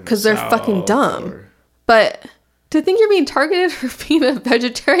 If you're in the because they're fucking dumb. But to think you're being targeted for being a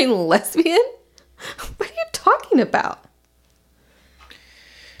vegetarian lesbian? What are you talking about?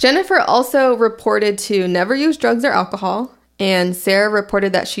 Jennifer also reported to never use drugs or alcohol. And Sarah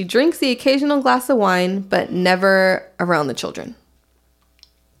reported that she drinks the occasional glass of wine, but never around the children.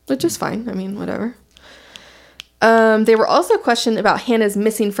 Which is fine. I mean, whatever. They were also questioned about Hannah's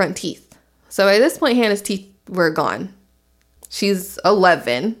missing front teeth. So at this point, Hannah's teeth were gone. She's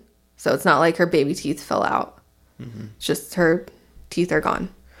 11, so it's not like her baby teeth fell out. Mm-hmm. It's just her teeth are gone.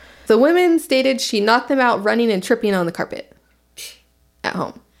 The women stated she knocked them out running and tripping on the carpet at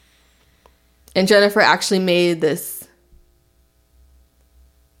home. And Jennifer actually made this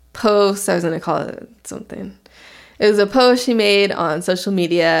post. I was going to call it something. It was a post she made on social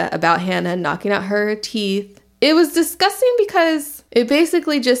media about Hannah knocking out her teeth. It was disgusting because it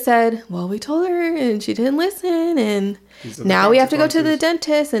basically just said, well, we told her and she didn't listen and now we have to go to the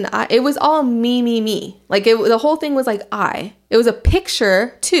dentist. And it was all me. Like the whole thing was like It was a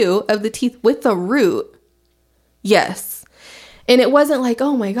picture too of the teeth with the root. Yes. And it wasn't like,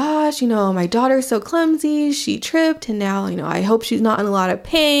 oh my gosh, my daughter's so clumsy. She tripped and now, I hope she's not in a lot of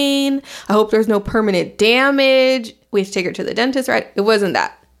pain. I hope there's no permanent damage. We have to take her to the dentist, right? It wasn't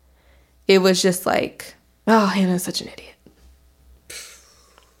that. It was just like, oh, Hannah's such an idiot.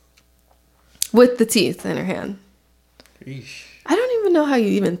 With the teeth in her hand. Eesh. I don't even know how you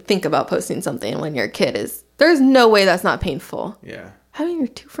even think about posting something when your kid is... There's no way that's not painful. Yeah. Having your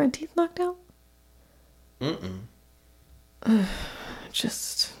 2 front teeth knocked out?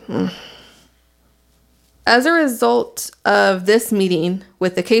 Just... As a result of this meeting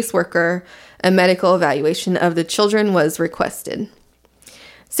with the caseworker, a medical evaluation of the children was requested.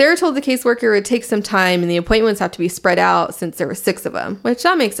 Sarah told the caseworker it would take some time and the appointments have to be spread out since there were 6 of them, which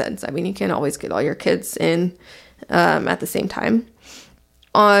that makes sense. I mean, you can't always get all your kids in at the same time.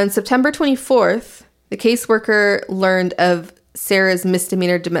 On September 24th, the caseworker learned of Sarah's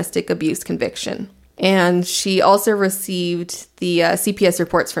misdemeanor domestic abuse conviction. And she also received the CPS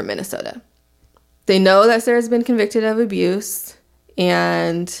reports from Minnesota. They know that Sarah's been convicted of abuse,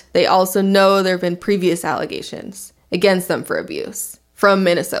 and they also know there have been previous allegations against them for abuse from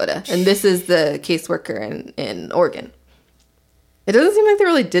Minnesota. And this is the caseworker in Oregon. It doesn't seem like they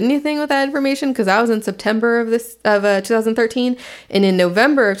really did anything with that information because that was in September of 2013. And in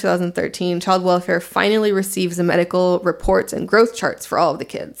November of 2013, Child Welfare finally receives the medical reports and growth charts for all of the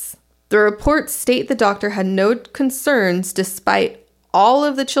kids. The reports state the doctor had no concerns despite all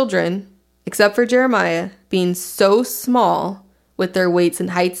of the children, except for Jeremiah, being so small with their weights and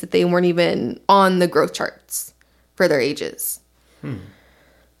heights that they weren't even on the growth charts for their ages.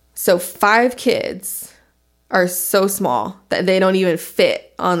 So 5 kids are so small that they don't even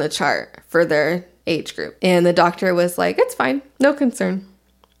fit on the chart for their age group. And the doctor was like, it's fine, no concern.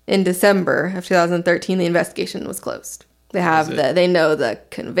 In December of 2013, the investigation was closed. They know the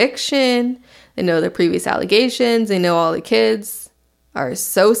conviction, they know the previous allegations, they know all the kids are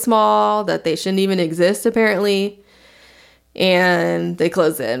so small that they shouldn't even exist apparently, and they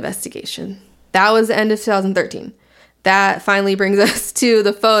closed the investigation. That was the end of 2013. That finally brings us to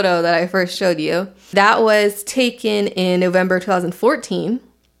the photo that I first showed you. That was taken in November 2014.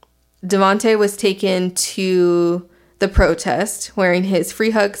 Devontae was taken to the protest wearing his free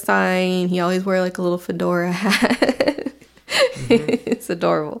hug sign. He always wore like a little fedora hat. It's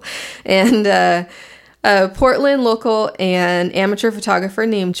adorable. And a Portland local and amateur photographer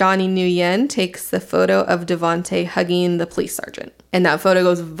named Johnny Nguyen takes the photo of Devontae hugging the police sergeant. And that photo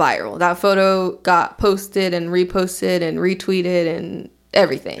goes viral. That photo got posted and reposted and retweeted and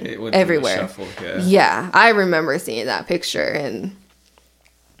everything. It went everywhere. Shuffle, yeah, I remember seeing that picture. And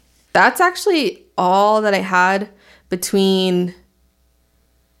that's actually all that I had between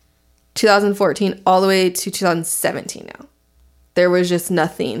 2014 all the way to 2017 now. There was just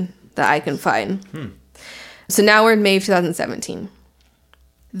nothing that I can find. So now we're in May of 2017.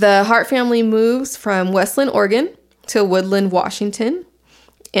 The Hart family moves from Westland, Oregon to Woodland, Washington,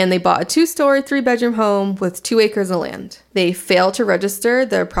 and they bought a 2-story, 3-bedroom home with 2 acres of land. They failed to register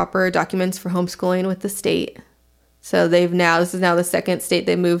the proper documents for homeschooling with the state. So this is now the 2nd state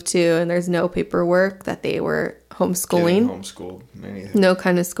they moved to, and there's no paperwork that they were homeschooling. Homeschooled, anything. No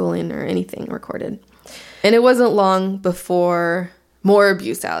kind of schooling or anything recorded. And it wasn't long before more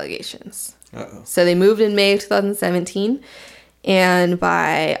abuse allegations. Uh-oh. So they moved in May of 2017, and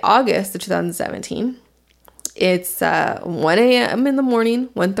by August of 2017, it's 1 a.m. in the morning,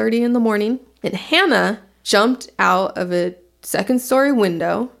 1:30 in the morning, and Hannah jumped out of a 2nd-story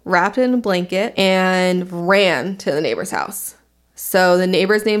window, wrapped in a blanket, and ran to the neighbor's house. So the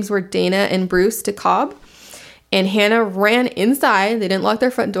neighbors' names were Dana and Bruce DeCobb, and Hannah ran inside. They didn't lock their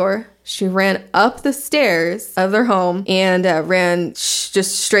front door. She ran up the stairs of their home and ran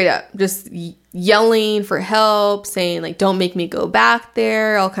just straight up, just yelling for help, saying, like, don't make me go back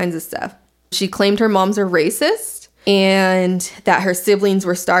there, all kinds of stuff. She claimed her mom's a racist and that her siblings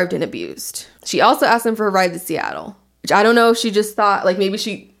were starved and abused. She also asked them for a ride to Seattle, which I don't know if she just thought, like, maybe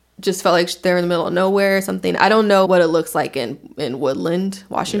she just felt like they're in the middle of nowhere or something. I don't know what it looks like in Woodland,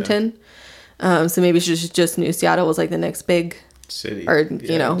 Washington. Yeah. So maybe she just knew Seattle was like the next big city or,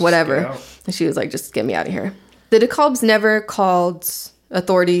 whatever. And she was like, just get me out of here. The DeKalbs never called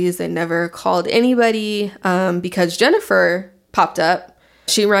authorities. They never called anybody because Jennifer popped up.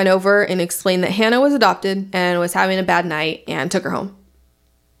 She ran over and explained that Hannah was adopted and was having a bad night and took her home.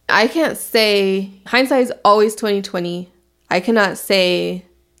 I can't say, hindsight is always 20/20. I cannot say,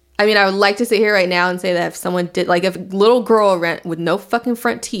 I mean, I would like to sit here right now and say that if someone did, like if a little girl with no fucking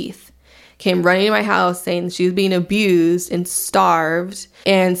front teeth came running to my house saying she was being abused and starved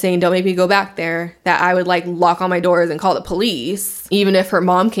and saying, don't make me go back there, that I would like lock on my doors and call the police, even if her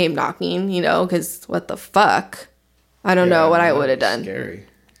mom came knocking, because what the fuck? I don't know what I would have done. Scary.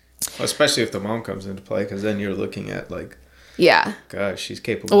 Well, especially if the mom comes into play, because then you're looking at like, gosh, she's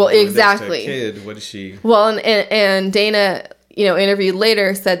capable. Well, of doing exactly. This to a kid. What is she? Well, and Dana, interviewed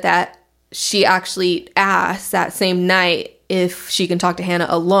later, said that she actually asked that same night if she can talk to Hannah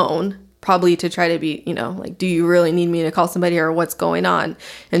alone, probably to try to be, like, do you really need me to call somebody or what's going on?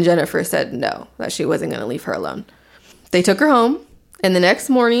 And Jennifer said no, that she wasn't going to leave her alone. They took her home, and the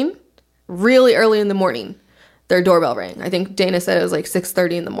next morning, really early in the morning, their doorbell rang. I think Dana said it was like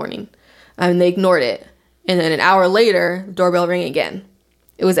 6:30 in the morning. And they ignored it. And then an hour later, the doorbell rang again.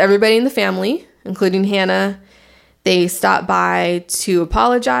 It was everybody in the family, including Hannah They stopped by to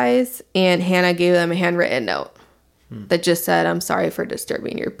apologize, and Hannah gave them a handwritten note that just said, "I'm sorry for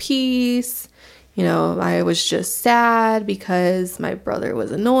disturbing your peace. You know, I was just sad because my brother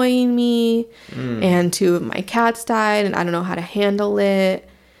was annoying me, and 2 of my cats died, and I don't know how to handle it."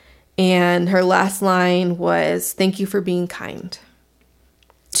 And her last line was, "Thank you for being kind."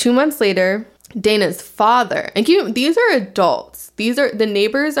 2 months later, Dana's father, and these are adults. The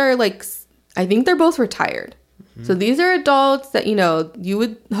neighbors are like, I think they're both retired. So these are adults that, you know, you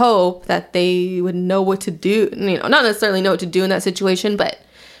would hope that they would know what to do. You know, not necessarily know what to do in that situation, but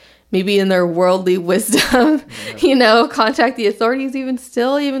maybe in their worldly wisdom, you know, contact the authorities even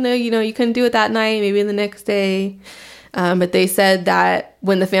though, you know, you couldn't do it that night, maybe the next day. But they said that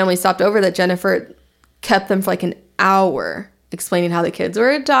when the family stopped over, that Jennifer kept them for like an hour explaining how the kids were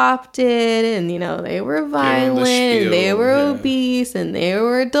adopted, and, you know, they were violent, and they were obese, and they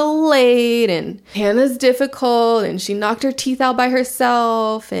were delayed, and Hannah's difficult, and she knocked her teeth out by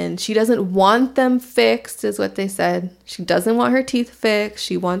herself, and she doesn't want them fixed, is what they said. She doesn't want her teeth fixed.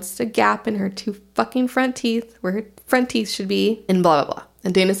 She wants a gap in her 2 fucking front teeth where her front teeth should be, and blah, blah, blah.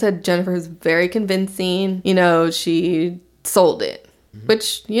 And Dana said Jennifer was very convincing. You know, she sold it,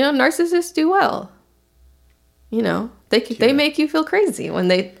 which, you know, narcissists do well. You know, they make you feel crazy when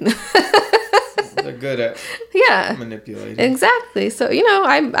they... They're good at manipulating. Exactly. So, you know,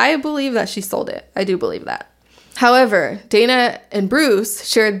 I believe that she sold it. I do believe that. However, Dana and Bruce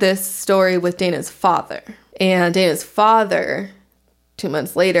shared this story with Dana's father. And Dana's father, 2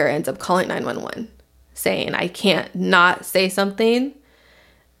 months later, ends up calling 911, saying, "I can't not say something.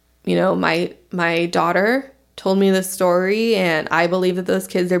 You know, my daughter told me this story, and I believe that those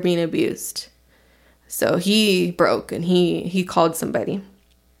kids are being abused." So he broke, and he called somebody.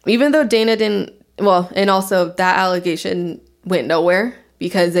 Even though Dana didn't, well, and also that allegation went nowhere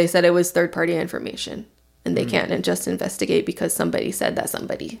because they said it was third-party information, and they can't just investigate because somebody said that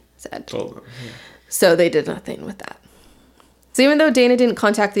somebody said. Told them. Yeah. So they did nothing with that. So even though Dana didn't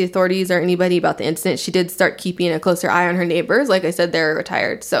contact the authorities or anybody about the incident, she did start keeping a closer eye on her neighbors. Like I said, they're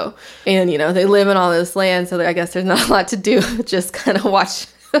retired. So, and, you know, they live in all this land, so I guess there's not a lot to do. Just kind of watch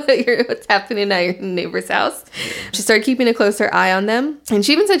what's happening at your neighbor's house. She started keeping a closer eye on them. And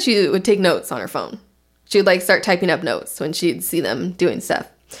she even said she would take notes on her phone. She would like start typing up notes when she'd see them doing stuff.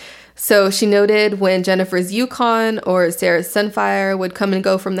 So she noted when Jennifer's Yukon or Sarah's Sunfire would come and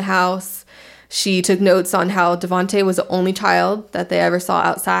go from the house. She took notes on how Devontae was the only child that they ever saw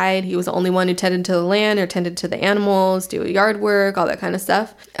outside. He was the only one who tended to the land or tended to the animals, do yard work, all that kind of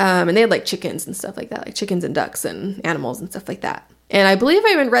stuff. And they had like chickens and stuff like that, like chickens and ducks and animals and stuff like that. And I believe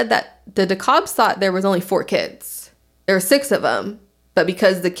I even read that the DeKalbs thought there was only 4 kids. There were 6 of them, but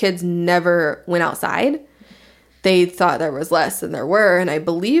because the kids never went outside, they thought there was less than there were. And I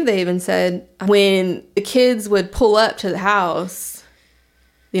believe they even said when the kids would pull up to the house,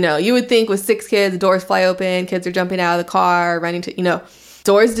 you know, you would think with 6 kids, doors fly open, kids are jumping out of the car, running to, you know,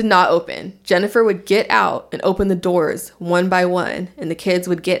 doors did not open. Jennifer would get out and open the doors one by one, and the kids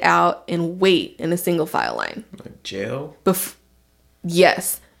would get out and wait in a single file line. Like jail?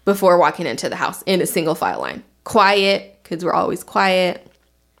 Yes, before walking into the house in a single file line. Quiet. Kids were always quiet.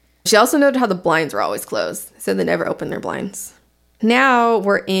 She also noted how the blinds were always closed. So they never opened their blinds. Now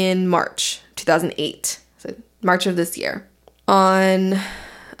we're in March 2008. So March of this year. On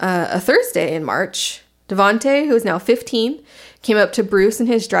a Thursday in March, Devontae, who is now 15, came up to Bruce in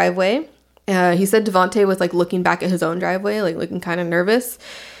his driveway. He said Devontae was like looking back at his own driveway, like looking kind of nervous.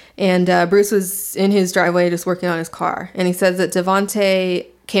 And Bruce was in his driveway just working on his car. And he says that Devontae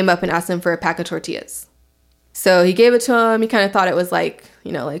came up and asked him for a pack of tortillas. So he gave it to him. He kind of thought it was like,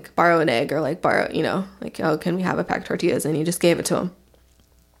 you know, like borrow an egg or like borrow, you know, like, oh, can we have a pack of tortillas? And he just gave it to him.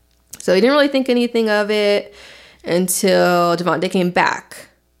 So he didn't really think anything of it until Devontae came back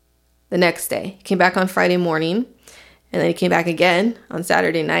the next day. He came back on Friday morning. And then he came back again on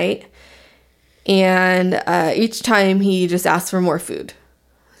Saturday night. And each time he just asked for more food.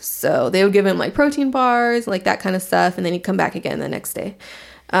 So they would give him like protein bars, like that kind of stuff. And then he'd come back again the next day.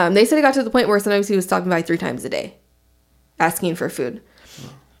 They said it got to the point where sometimes he was stopping by 3 times a day, asking for food.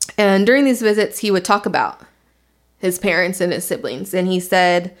 And during these visits, he would talk about his parents and his siblings. And he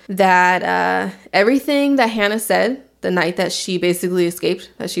said that everything that Hannah said the night that she basically escaped,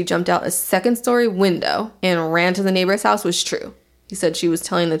 that she jumped out a 2nd-story window and ran to the neighbor's house, was true. He said she was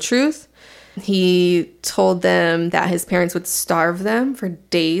telling the truth. He told them that his parents would starve them for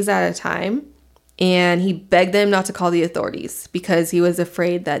days at a time. And he begged them not to call the authorities because he was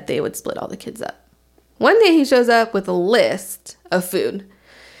afraid that they would split all the kids up. One day he shows up with a list of food.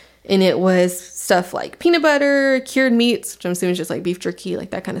 And it was stuff like peanut butter, cured meats, which I'm assuming is just like beef jerky, like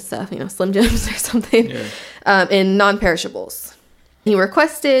that kind of stuff, Slim Jims or something, and non-perishables. He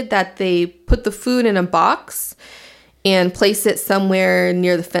requested that they put the food in a box and place it somewhere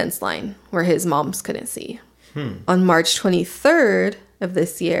near the fence line where his moms couldn't see. On March 23rd of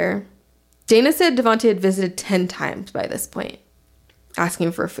this year, Dana said Devontae had visited 10 times by this point,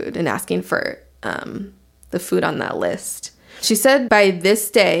 asking for food and asking for the food on that list. She said by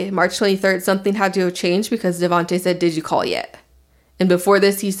this day, March 23rd, something had to have changed because Devontae said, "Did you call yet?" And before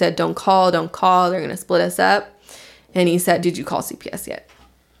this, he said, don't call. They're going to split us up. And he said, "Did you call CPS yet?"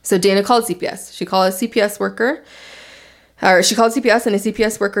 So Dana called CPS. She called a CPS worker. Or she called CPS, and a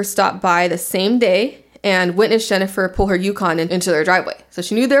CPS worker stopped by the same day and witnessed Jennifer pull her Yukon into their driveway. So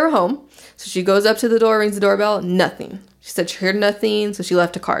she knew they were home. So she goes up to the door, rings the doorbell, nothing. She said she heard nothing, so she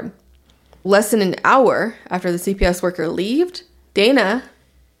left a card. Less than an hour after the CPS worker left, Dana,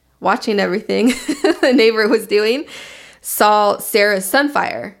 watching everything the neighbor was doing, saw Sarah's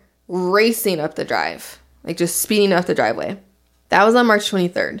Sunfire racing up the drive, like just speeding up the driveway. That was on March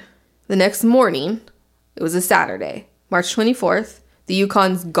 23rd. The next morning, it was a Saturday, March 24th, the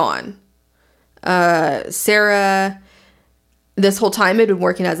Yukon's gone. Sarah, this whole time, had been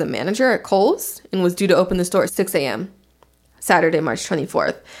working as a manager at Kohl's and was due to open the store at 6 a.m. Saturday, March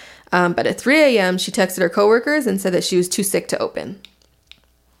 24th. But at 3 a.m., she texted her coworkers and said that she was too sick to open.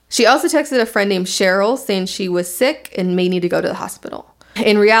 She also texted a friend named Cheryl saying she was sick and may need to go to the hospital.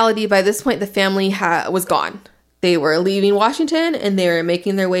 In reality, by this point, the family was gone. They were leaving Washington and they were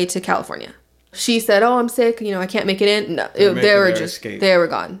making their way to California. She said, "Oh, I'm sick. I can't make it in." No, they were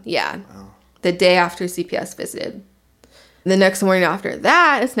gone. Yeah. Wow. The day after CPS visited. The next morning after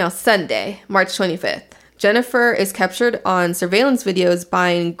that, it's now Sunday, March 25th. Jennifer is captured on surveillance videos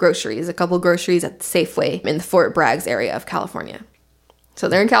buying groceries, a couple groceries at the Safeway in the Fort Bragg area of California. So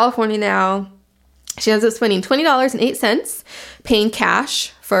they're in California now. She ends up spending $20.08, paying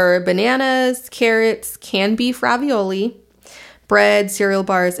cash for bananas, carrots, canned beef ravioli, bread, cereal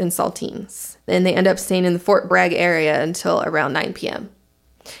bars, and saltines. And they end up staying in the Fort Bragg area until around 9 p.m.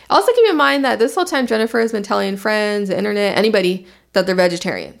 Also keep in mind that this whole time Jennifer has been telling friends, the internet, anybody that they're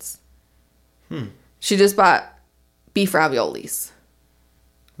vegetarians. She just bought beef raviolis.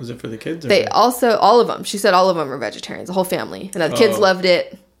 Was it for the kids? All of them. She said all of them are vegetarians, the whole family. And the kids loved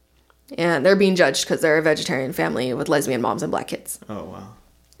it. And they're being judged because they're a vegetarian family with lesbian moms and black kids. Oh, wow.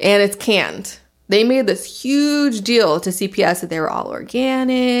 And it's canned. They made this huge deal to CPS that they were all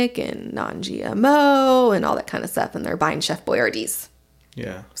organic and non-GMO and all that kind of stuff. And they're buying Chef Boyardee's.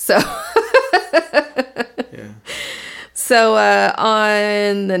 Yeah. So... yeah. So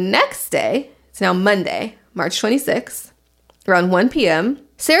on the next day... It's now Monday, March 26th, around 1 p.m.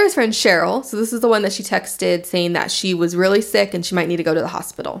 Sarah's friend Cheryl, so this is the one that she texted saying that she was really sick and she might need to go to the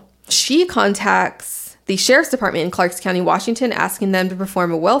hospital. She contacts the sheriff's department in Clarks County, Washington, asking them to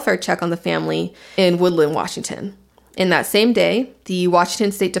perform a welfare check on the family in Woodland, Washington. In that same day, the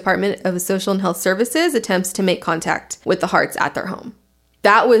Washington State Department of Social and Health Services attempts to make contact with the Harts at their home.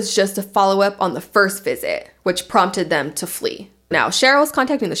 That was just a follow-up on the first visit, which prompted them to flee. Now, Cheryl's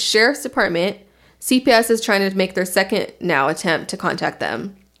contacting the sheriff's department. CPS is trying to make their second now attempt to contact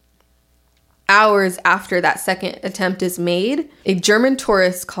them. Hours after that second attempt is made, a German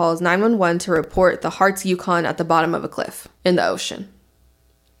tourist calls 911 to report the Hart's Yukon at the bottom of a cliff in the ocean.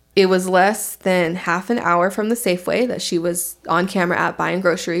 It was less than half an hour from the Safeway that she was on camera at buying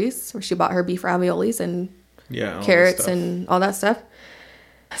groceries, where she bought her beef raviolis and carrots and all that stuff.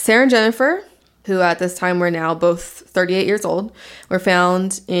 Sarah and Jennifer, who at this time were now both 38 years old, were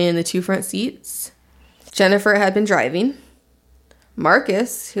found in the two front seats. Jennifer had been driving.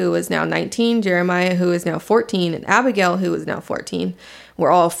 Marcus, who was now 19, Jeremiah, who is now 14, and Abigail, who was now 14,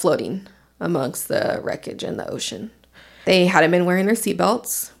 were all floating amongst the wreckage in the ocean. They hadn't been wearing their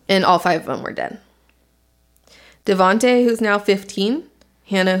seatbelts, and all 5 of them were dead. Devontae, who's now 15,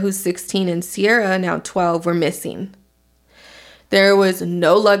 Hannah, who's 16, and Sierra, now 12, were missing. There was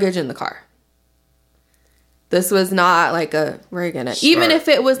no luggage in the car. This was not like even if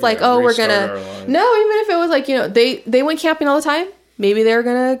it was like, oh, we're gonna, no, even if it was like, they went camping all the time. Maybe they were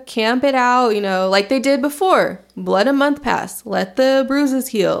gonna camp it out, like they did before. Let a month pass. Let the bruises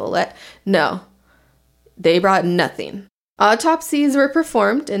heal. No, they brought nothing. Autopsies were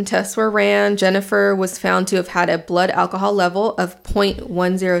performed and tests were ran. Jennifer was found to have had a blood alcohol level of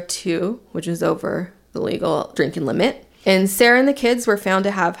 0.102, which is over the legal drinking limit. And Sarah and the kids were found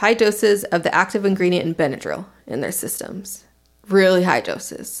to have high doses of the active ingredient in Benadryl in their systems. Really high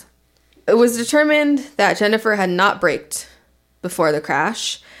doses. It was determined that Jennifer had not braked before the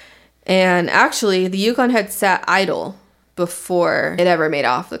crash. And actually, the Yukon had sat idle before it ever made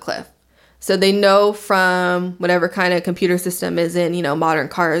off the cliff. So they know from whatever kind of computer system is in, modern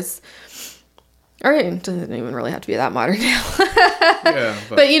cars. Or it doesn't even really have to be that modern now. Yeah.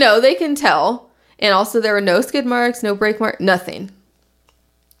 But, they can tell. And also there were no skid marks, no brake mark, nothing.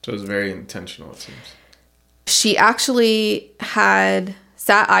 So it was very intentional, it seems. She actually had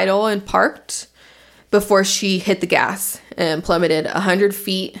sat idle and parked before she hit the gas and plummeted 100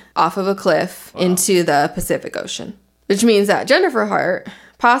 feet off of a cliff into the Pacific Ocean. Which means that Jennifer Hart,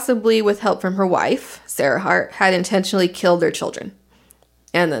 possibly with help from her wife, Sarah Hart, had intentionally killed their children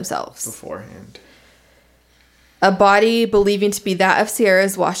and themselves. Beforehand. A body believing to be that of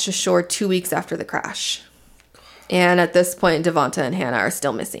Sierra's washed ashore 2 weeks after the crash. And at this point, Devonta and Hannah are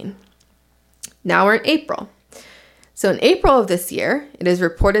still missing. Now we're in April. So in April of this year, it is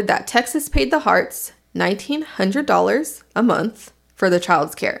reported that Texas paid the Harts $1,900 a month for the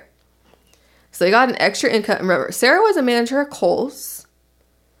child's care. So they got an extra income. Remember, Sarah was a manager at Kohl's.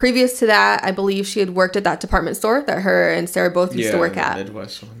 Previous to that, I believe she had worked at that department store that her and Sarah both used to work at. Yeah,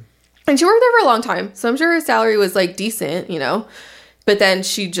 Midwest one. And she worked there for a long time. So I'm sure her salary was decent, But then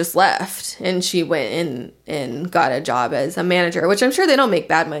she just left and she went in and got a job as a manager, which I'm sure they don't make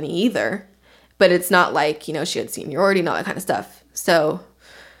bad money either. But it's not like, she had seniority and all that kind of stuff. So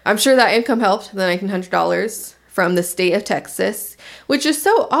I'm sure that income helped, the $1,900 from the state of Texas, which is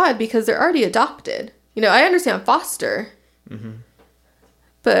so odd because they're already adopted. I understand foster. Mm-hmm.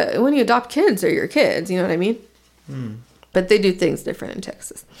 But when you adopt kids, they're your kids, you know what I mean? Mm. But they do things different in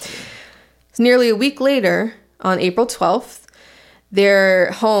Texas. So nearly a week later, on April 12th,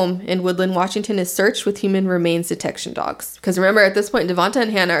 their home in Woodland, Washington is searched with human remains detection dogs. Because remember, at this point, Devonta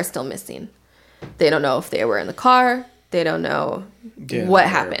and Hannah are still missing. They don't know if they were in the car. They don't know what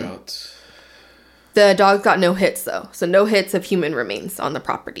happened. The dogs got no hits, though. So no hits of human remains on the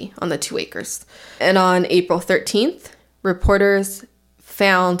property, on the 2 acres. And on April 13th, reporters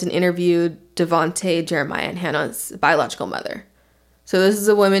found and interviewed Devonta, Jeremiah, and Hannah's biological mother. So this is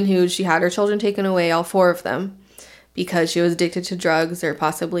a woman who she had her children taken away, all 4 of them, because she was addicted to drugs or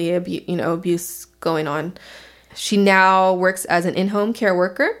possibly abuse going on. She now works as an in-home care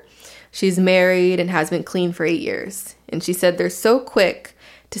worker. She's married and has been clean for 8 years. And she said they're so quick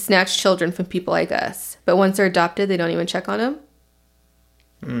to snatch children from people like us. But once they're adopted, they don't even check on them.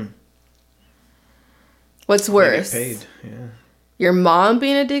 Mm. What's worse? They get paid, yeah. Your mom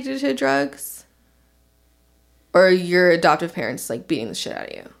being addicted to drugs? Or your adoptive parents, beating the shit out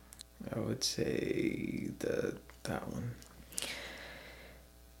of you? I would say that one.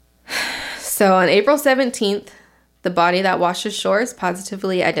 So on April 17th, the body that washed ashore is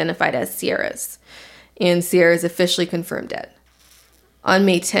positively identified as Sierra's. And Sierra is officially confirmed dead. On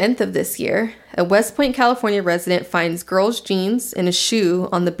May 10th of this year, a West Point, California resident finds girls' jeans and a shoe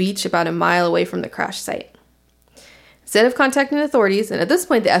on the beach about a mile away from the crash site. Instead of contacting authorities, and at this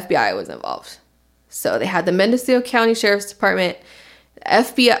point the FBI was involved. So they had the Mendocino County Sheriff's Department,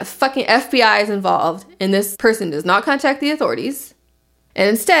 fucking FBI is involved, and this person does not contact the authorities. And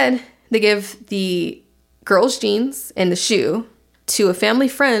instead, they give the girls' jeans and the shoe to a family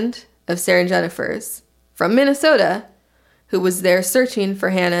friend of Sarah and Jennifer's from Minnesota, who was there searching for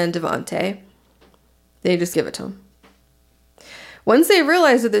Hannah and Devonta. They just give it to him. Once they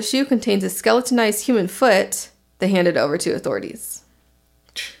realize that the shoe contains a skeletonized human foot, they hand it over to authorities.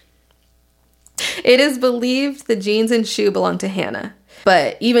 It is believed the jeans and shoe belong to Hannah.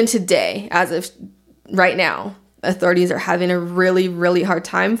 But even today, as of right now, authorities are having a really, really hard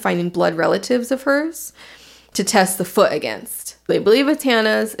time finding blood relatives of hers to test the foot against. They believe it's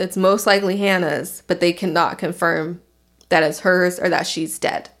Hannah's. It's most likely Hannah's, but they cannot confirm that it's hers or that she's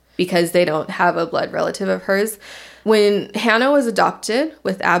dead because they don't have a blood relative of hers. When Hannah was adopted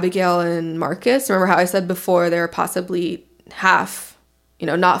with Abigail and Marcus, remember how I said before they were possibly half,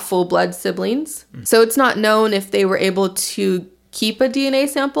 not full blood siblings. So it's not known if they were able to keep a DNA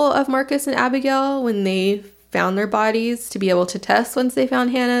sample of Marcus and Abigail when they found their bodies to be able to test once they found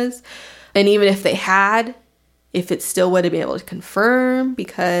Hannah's. And even if they had, if it still would have been able to confirm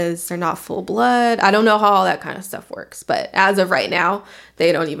because they're not full blood. I don't know how all that kind of stuff works. But as of right now,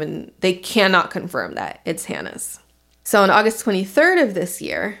 they cannot confirm that it's Hannah's. So on August 23rd of this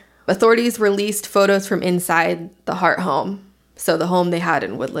year, authorities released photos from inside the Hart home. So the home they had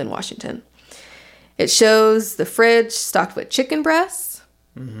in Woodland, Washington. It shows the fridge stocked with chicken breasts,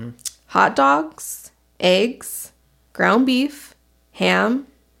 hot dogs, eggs, ground beef, ham,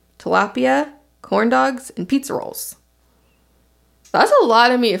 tilapia, corn dogs, and pizza rolls. That's a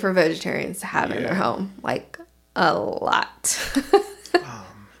lot of meat for vegetarians to have in their home. A lot.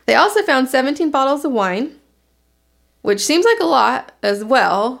 They also found 17 bottles of wine, which seems like a lot as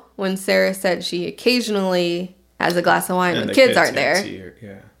well when Sarah said she occasionally has a glass of wine And when the kids aren't can't there. see her,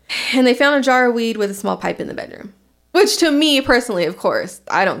 yeah. And they found a jar of weed with a small pipe in the bedroom. Which to me, personally, of course,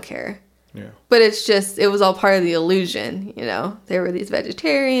 I don't care. Yeah. But it's just, it was all part of the illusion, you know. They were these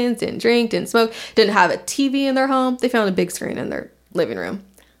vegetarians, didn't drink, didn't smoke, didn't have a TV in their home. They found a big screen in their living room.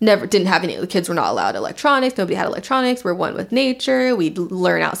 Didn't have any, the kids were not allowed electronics. Nobody had electronics. We're one with nature. We'd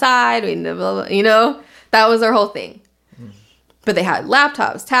learn outside. We'd, blah, blah, blah, you know, that was their whole thing. But they had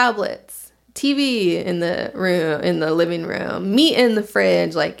laptops, tablets, TV in the room, in the living room, meat in the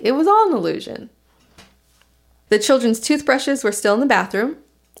fridge. Like, it was all an illusion. The children's toothbrushes were still in the bathroom,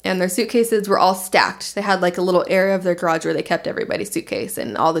 and their suitcases were all stacked. They had like a little area of their garage where they kept everybody's suitcase,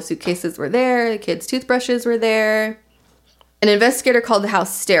 and all the suitcases were there. The kids' toothbrushes were there. An investigator called the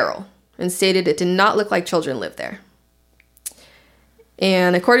house sterile and stated it did not look like children lived there.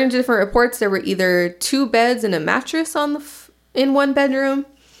 And according to different reports, there were either 2 beds and a mattress in one bedroom,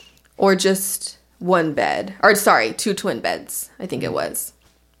 or just one bed. Or sorry, 2 twin beds, I think it was.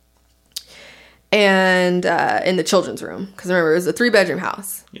 And in the children's room, because remember, it was a 3-bedroom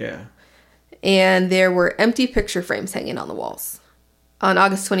house. Yeah. And there were empty picture frames hanging on the walls. On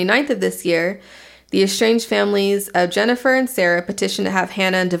August 29th of this year, the estranged families of Jennifer and Sarah petitioned to have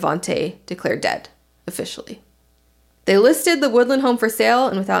Hannah and Devontae declared dead, officially. They listed the Woodland home for sale,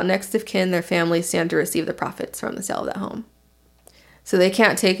 and without next of kin, their families stand to receive the profits from the sale of that home. So they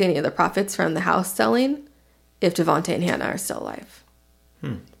can't take any of the profits from the house selling if Devontae and Hannah are still alive.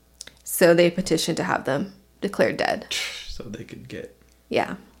 So they petitioned to have them declared dead. So they could get...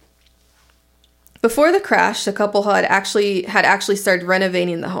 Yeah. Before the crash, the couple had actually started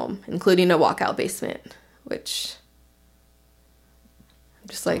renovating the home, including a walkout basement, which I'm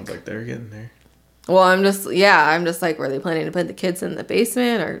just like... Sounds like they're getting there. Well, I'm just like, were they planning to put the kids in the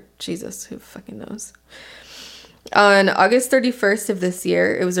basement, or Jesus, who fucking knows? On August 31st of this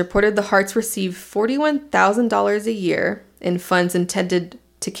year, it was reported the Harts received $41,000 a year in funds intended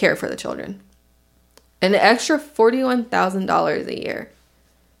to care for the children. An extra $41,000 a year.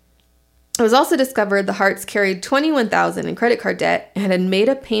 It was also discovered the Harts carried $21,000 in credit card debt and had made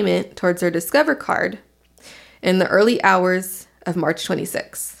a payment towards their Discover card in the early hours of March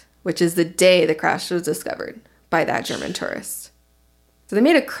 26th, which is the day the crash was discovered by that German tourist. So they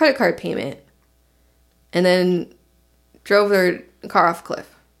made a credit card payment and then drove their car off a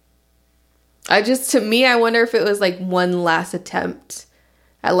cliff. To me, I wonder if it was like one last attempt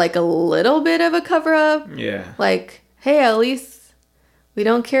at like a little bit of a cover up. Yeah. Like, hey, at least we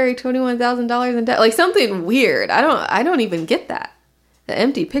don't carry $21,000 in debt. Like something weird. I don't even get that. The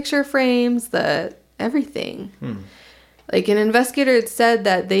empty picture frames, the everything. Like an investigator had said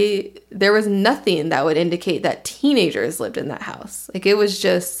that there was nothing that would indicate that teenagers lived in that house. Like it was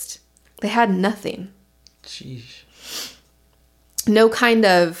just, they had nothing. Jeez. No kind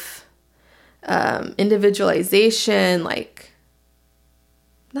of individualization, like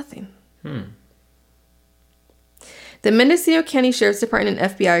nothing. The Mendocino County Sheriff's Department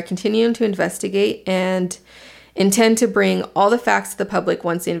and FBI are continuing to investigate and intend to bring all the facts to the public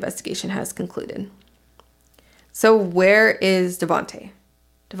once the investigation has concluded. So where is Devontae?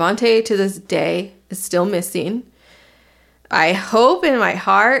 Devontae, to this day, is still missing. I hope in my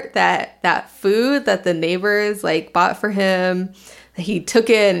heart that that food that the neighbors like bought for him, that he took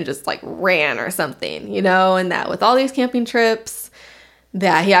it and just like ran or something, you know, and that with all these camping trips,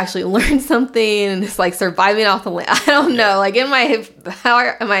 that he actually learned something and is like surviving off the land. I don't know. Like in my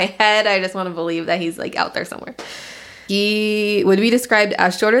heart, in my head, I just want to believe that he's like out there somewhere. He would be described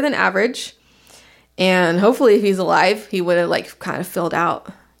as shorter than average. And hopefully if he's alive, he would have like kind of filled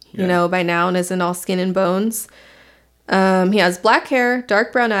out, you know, by now and isn't all skin and bones. He has black hair,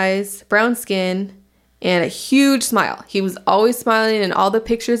 dark brown eyes, brown skin, and a huge smile. He was always smiling in all the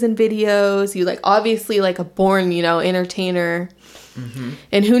pictures and videos. He like obviously like a born, you know, entertainer.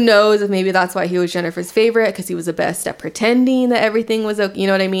 And who knows if maybe that's why he was Jennifer's favorite, because he was the best at pretending that everything was okay. You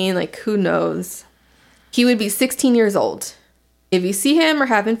know what I mean? Like, who knows? He would be 16 years old. If you see him or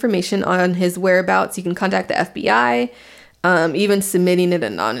have information on his whereabouts, you can contact the FBI, even submitting an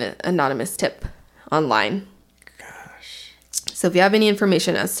anonymous tip online. Gosh. So if you have any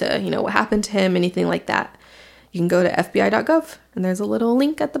information as to, you know, what happened to him, anything like that, you can go to fbi.gov, and there's a little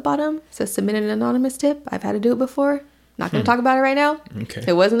link at the bottom. It says submit an anonymous tip. I've had to do it before. Not going to talk about it right now. Okay.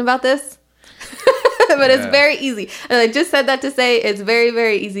 It wasn't about this. But it's very easy. And I just said that to say it's very,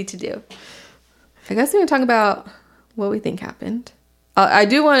 very easy to do. I guess we can talk about what we think happened. I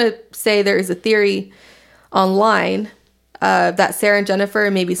do want to say there is a theory online that Sarah and Jennifer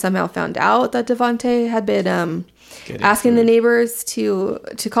maybe somehow found out that Devontae had been asking the neighbors to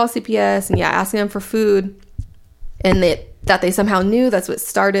call CPS and asking them for food. And that that they somehow knew. That's what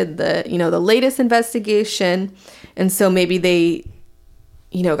started the, the latest investigation. And so maybe they,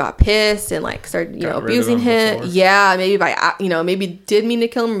 got pissed and like started, abusing him. Before. Yeah. Maybe maybe did mean to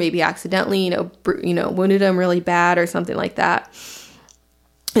kill him, or maybe accidentally, wounded him really bad or something like that.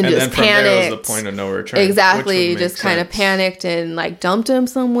 And just then panicked. From there was the point of no return. Exactly. Just kind of panicked and like dumped him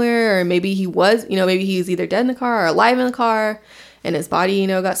somewhere. Or maybe he was, maybe he was either dead in the car or alive in the car. And his body,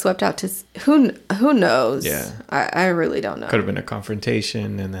 got swept out to... Who knows? Yeah. I really don't know. Could have been a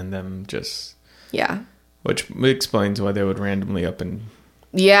confrontation and then them just... Yeah. Which explains why they would randomly up and...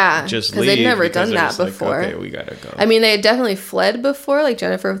 Yeah. Just leave. Because they'd never done that before. Like, okay, we gotta go. I mean, they had definitely fled before, like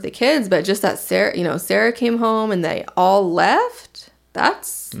Jennifer with the kids. But just that Sarah came home and they all left.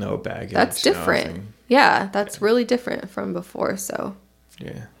 That's... No baggage. That's different. Nothing. Yeah. That's really different from before, so...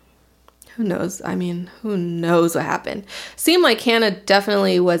 Yeah. Who knows? I mean, who knows what happened? Seemed like Hannah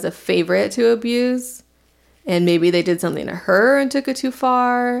definitely was a favorite to abuse. And maybe they did something to her and took it too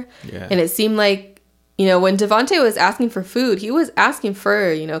far. Yeah. And it seemed like, when Devontae was asking for food, he was asking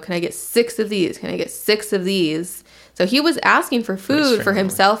for, can I get 6 of these? Can I get 6 of these? So he was asking for food for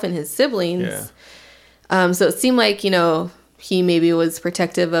himself and his siblings. Yeah. So it seemed like, he maybe was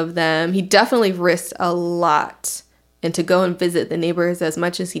protective of them. He definitely risked a lot. And to go and visit the neighbors as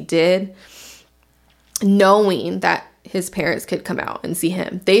much as he did, knowing that his parents could come out and see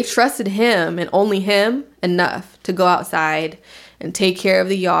him. They trusted him and only him enough to go outside and take care of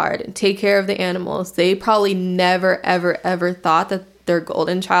the yard and take care of the animals. They probably never, ever, ever thought that their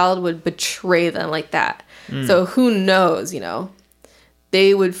golden child would betray them like that. So who knows,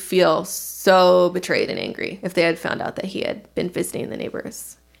 they would feel so betrayed and angry if they had found out that he had been visiting the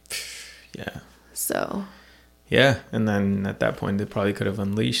neighbors. Yeah. So... Yeah, and then at that point, they probably could have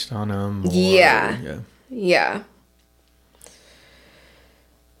unleashed on him. Yeah.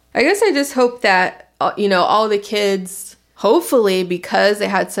 I guess I just hope that, all the kids, hopefully, because they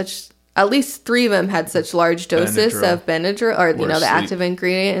had at least 3 of them had such large doses of Benadryl, or, the active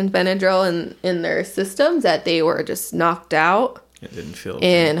ingredient in Benadryl in their systems, that they were just knocked out. It didn't feel...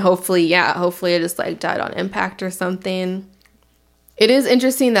 And hopefully it just, like, died on impact or something. It is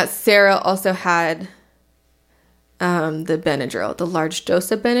interesting that Sarah also had... the Benadryl, the large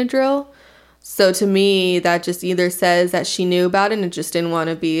dose of Benadryl. So to me, that just either says that she knew about it and just didn't want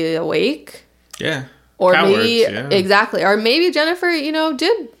to be awake. Yeah. Or maybe, exactly. Or maybe Jennifer,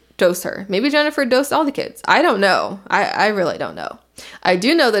 did dose her. Maybe Jennifer dosed all the kids. I don't know. I really don't know. I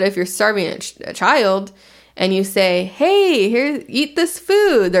do know that if you're starving a child and you say, hey, here, eat this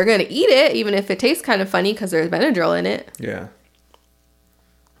food, they're going to eat it, even if it tastes kind of funny because there's Benadryl in it. Yeah.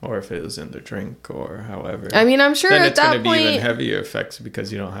 Or if it was in the drink, or however. I mean, I'm sure then at that point... it's going to be even heavier effects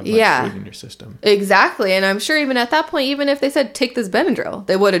because you don't have much food in your system. Exactly. And I'm sure even at that point, even if they said, take this Benadryl,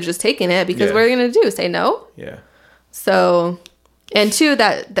 they would have just taken it because what are they going to do? Say no? Yeah. So, and 2,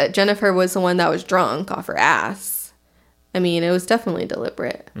 that Jennifer was the one that was drunk off her ass. I mean, it was definitely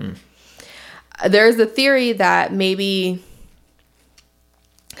deliberate. There's a theory that maybe...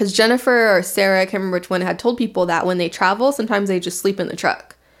 Because Jennifer or Sarah, I can't remember which one, had told people that when they travel, sometimes they just sleep in the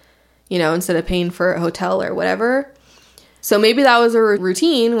truck. Instead of paying for a hotel or whatever. So maybe that was a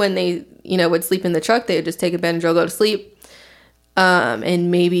routine when they, would sleep in the truck. They would just take a Benadryl, go to sleep.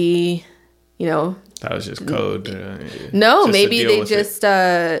 And maybe, That was just code. No, just maybe they just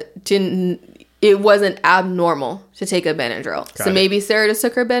didn't... It wasn't abnormal to take a Benadryl. So maybe Sarah just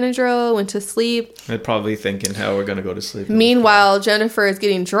took her Benadryl, went to sleep. They're probably thinking how we're going to go to sleep. Meanwhile, Jennifer is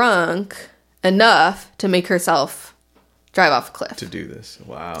getting drunk enough to make herself... drive off a cliff. To do this.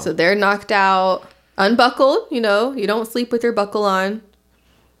 Wow. So they're knocked out, unbuckled, you don't sleep with your buckle on.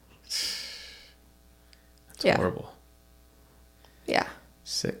 That's horrible. Yeah.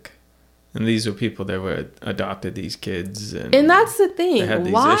 Sick. And these are people that were adopted these kids. And that's the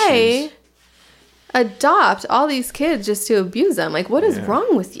thing. Why issues. Adopt all these kids just to abuse them? Like, what is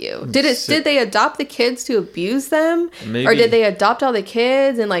wrong with you? Did they adopt the kids to abuse them? Maybe. Or did they adopt all the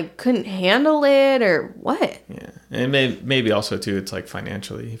kids and like couldn't handle it, or what? Yeah. And maybe also too, it's like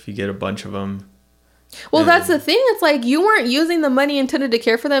financially, if you get a bunch of them. Well, that's the thing. It's like you weren't using the money intended to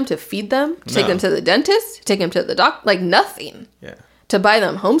care for them, to feed them, to take them to the dentist, take them to the doctor, like nothing. Yeah. To buy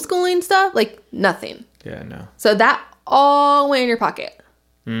them homeschooling stuff, like nothing. Yeah, no. So that all went in your pocket.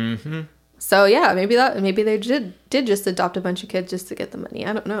 Mm-hmm. So yeah, maybe they did just adopt a bunch of kids just to get the money.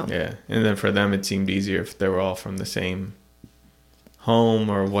 I don't know. Yeah, and then for them it seemed easier if they were all from the same home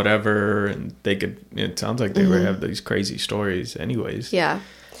or whatever, and they could. It sounds like they would have these crazy stories, anyways. Yeah.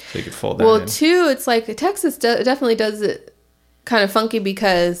 So you could fold that. Well, too, it's like Texas definitely does it kind of funky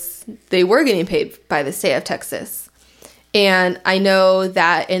because they were getting paid by the state of Texas, and I know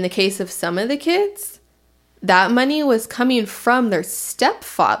that in the case of some of the kids, that money was coming from their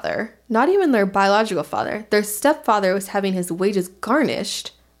stepfather, not even their biological father. Their stepfather was having his wages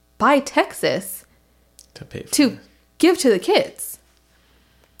garnished by Texas to give to the kids,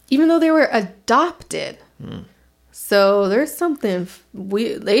 even though they were adopted. So there's something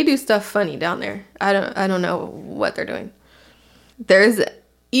they do stuff funny down there. I don't know what they're doing. There's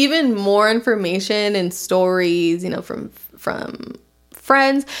even more information and stories, from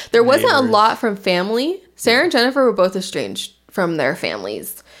friends. There wasn't a lot from family. Sarah and Jennifer were both estranged from their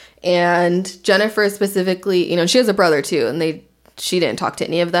families. And Jennifer specifically, she has a brother too, and she didn't talk to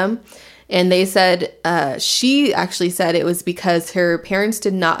any of them. And they said, she actually said it was because her parents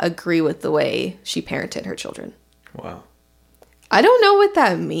did not agree with the way she parented her children. Wow. I don't know what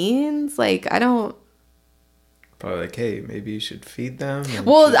that means. I don't. Probably hey, maybe you should feed them.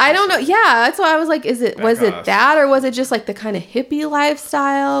 Well, I don't know. Yeah, that's why I was like, was it that, or was it just the kind of hippie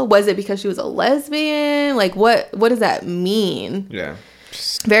lifestyle? Was it because she was a lesbian? What does that mean? Yeah.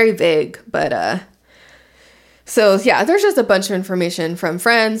 Very vague, but so yeah, there's just a bunch of information from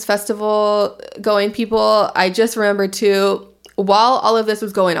friends, festival going people. I just remember too, while all of this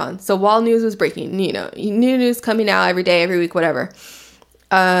was going on, so while news was breaking, new news coming out every day, every week, whatever.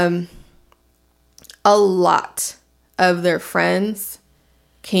 A lot of their friends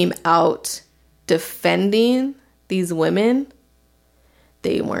came out defending these women.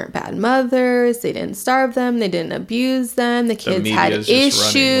 They weren't bad mothers. They didn't starve them. They didn't abuse them. The kids had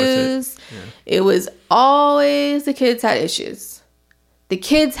issues. It was always the kids had issues. The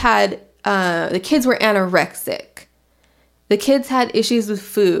kids were anorexic. The kids had issues with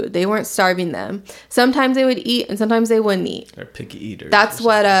food. They weren't starving them. Sometimes they would eat and sometimes they wouldn't eat. They're picky eaters. That's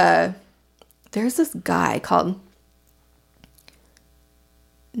what there's this guy called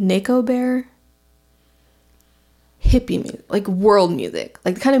Nico Bear. Hippie music, world music,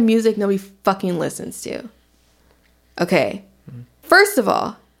 the kind of music nobody fucking listens to. Okay. First of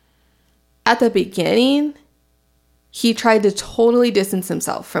all, at the beginning, he tried to totally distance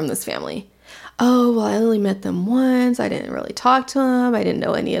himself from this family. Oh, well, I only met them once. I didn't really talk to them. I didn't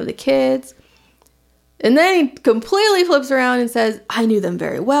know any of the kids. And then he completely flips around and says, I knew them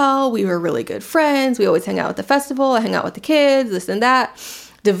very well. We were really good friends. We always hang out at the festival. I hang out with the kids, this and that.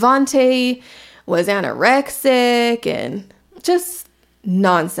 Devontae was anorexic and just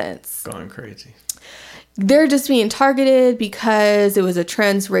nonsense. Going crazy. They're just being targeted because it was a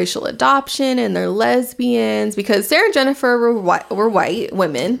transracial adoption and they're lesbians. Because Sarah and Jennifer were white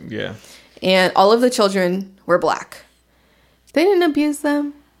women. Yeah. And all of the children were black. They didn't abuse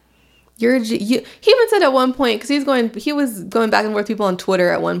them. He even said at one point, because he was going back and forth with people on Twitter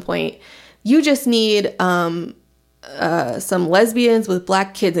at one point, you just need some lesbians with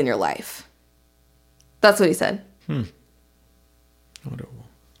black kids in your life. That's what he said. What a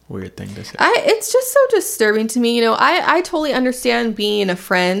weird thing to say. It's just so disturbing to me. I totally understand being a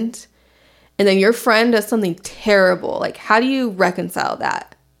friend and then your friend does something terrible. How do you reconcile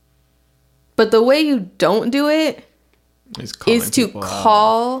that? But the way you don't do it is to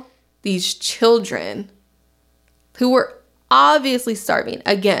call these children who were obviously starving.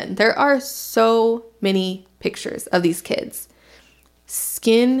 Again, there are so many pictures of these kids.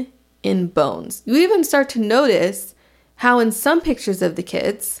 Skin and bones. You even start to notice how in some pictures of the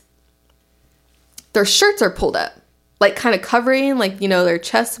kids, their shirts are pulled up, kind of covering, their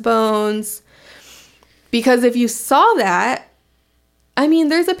chest bones. Because if you saw that,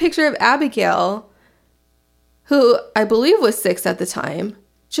 there's a picture of Abigail, who I believe was 6 at the time.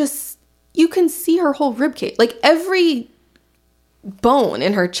 Just, you can see her whole rib cage. Every bone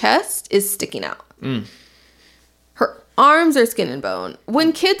in her chest is sticking out. Her arms are skin and bone.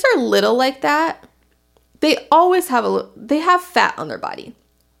 When kids are little like that, they always have fat on their body.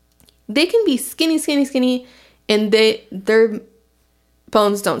 They can be skinny, and their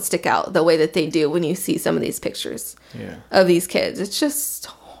bones don't stick out the way that they do when you see some of these pictures of these kids. It's just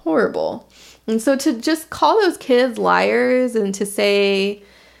horrible. And so to just call those kids liars and to say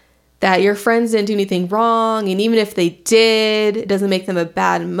that your friends didn't do anything wrong, and even if they did, it doesn't make them a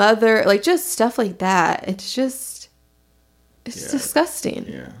bad mother, just stuff like that. It's disgusting.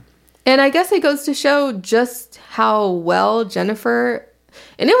 Yeah. And I guess it goes to show just how well Jennifer,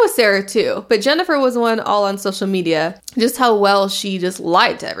 and it was Sarah too, but Jennifer was one all on social media, just how well she just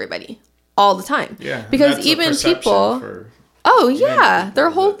lied to everybody all the time. Yeah. Because even people, their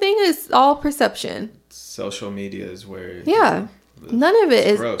whole thing is all perception. Social media is where... Yeah. None of it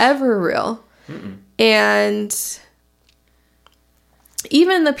is gross. Ever real. Mm-mm. And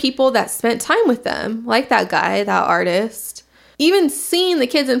even the people that spent time with them, like that guy, that artist, even seeing the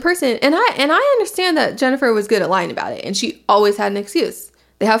kids in person, and I understand that Jennifer was good at lying about it, and she always had an excuse.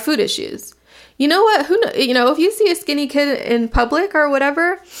 They have food issues. you know what? If you see a skinny kid in public or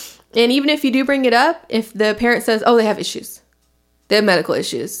whatever, and even if you do bring it up, if the parent says, oh, they have issues, they have medical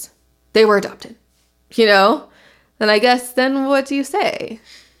issues, they were adopted, then I guess then what do you say?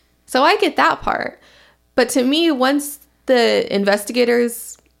 So I get that part. But to me, once the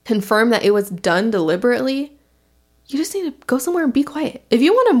investigators confirm that it was done deliberately, you just need to go somewhere and be quiet. If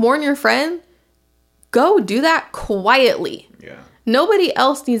you want to mourn your friend, go do that quietly. Yeah. Nobody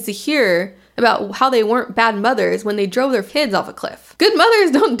else needs to hear about how they weren't bad mothers when they drove their kids off a cliff. Good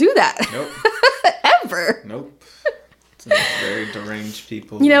mothers don't do that. Nope. Ever. Nope. It's very deranged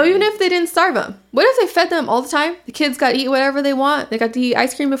people. Even if they didn't starve them. What if they fed them all the time? The kids got to eat whatever they want. They got to eat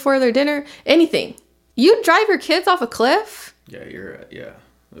ice cream before their dinner. Anything. You drive your kids off a cliff? Yeah.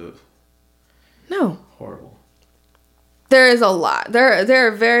 Ugh. No. Horrible. There is a lot. There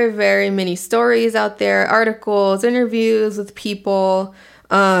are very, very many stories out there, articles, interviews with people,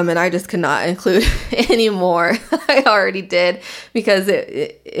 and I just could not include any more. I already did because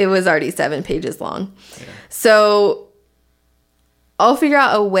it was already 7 pages long. Yeah. So I'll figure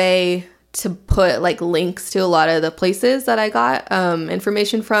out a way to put links to a lot of the places that I got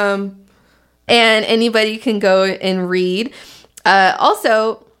information from, and anybody can go and read.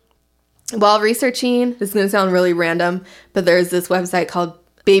 Also, while researching, this is going to sound really random, but there's this website called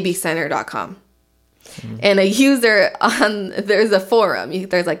babycenter.com. Mm-hmm. And there's a forum,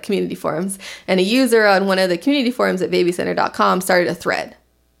 there's community forums, and a user on one of the community forums at babycenter.com started a thread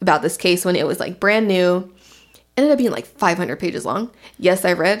about this case when it was brand new. Ended up being 500 pages long. Yes,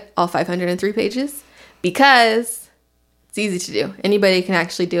 I read all 503 pages because it's easy to do. Anybody can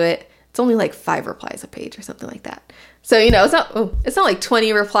actually do it. It's only 5 replies a page or something like that. So, it's not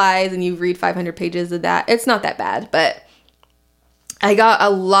 20 replies and you read 500 pages of that. It's not that bad, but I got a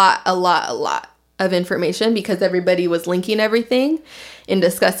lot of information because everybody was linking everything and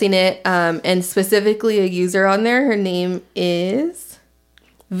discussing it. And specifically a user on there, her name is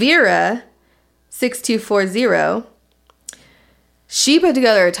Vera6240. She put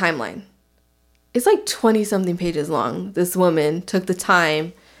together a timeline. It's 20 something pages long. This woman took the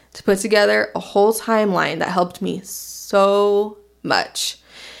time to put together a whole timeline that helped me so much.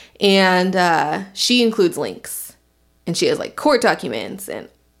 And she includes links. And she has court documents and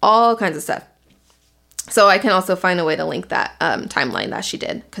all kinds of stuff. So I can also find a way to link that timeline that she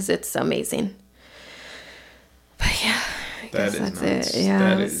did because it's amazing. But yeah, I guess that's it.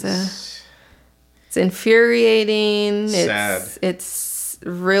 Yeah, it's infuriating. Sad. It's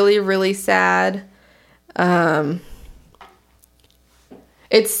really, really sad.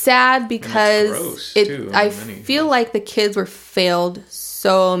 It's sad because I feel like the kids were failed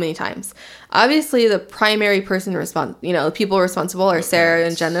so many times. Obviously, the primary person the people responsible are Sarah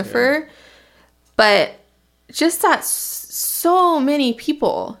and Jennifer. Yeah. But just that so many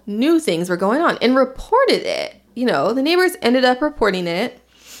people knew things were going on and reported it. The neighbors ended up reporting it.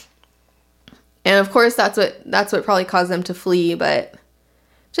 And of course, that's what probably caused them to flee. But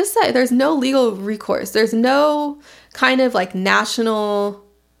just that there's no legal recourse. There's no kind of national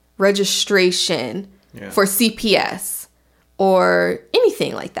registration for CPS or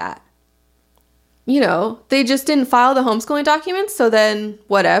anything like that. They just didn't file the homeschooling documents. So then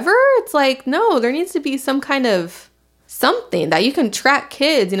whatever, it's no, there needs to be some kind of something that you can track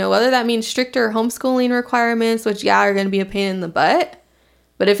kids, whether that means stricter homeschooling requirements, which are going to be a pain in the butt.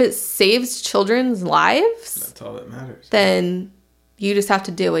 But if it saves children's lives, that's all that matters. Then you just have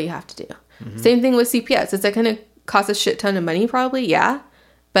to do what you have to do. Mm-hmm. Same thing with CPS. Is that going to cost a shit ton of money? Probably, yeah.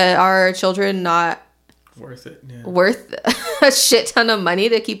 But are children not worth it? Yeah. Worth a shit ton of money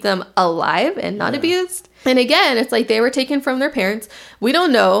to keep them alive and not abused? And again, it's they were taken from their parents. We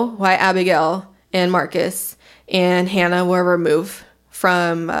don't know why Abigail and Marcus and Hannah were removed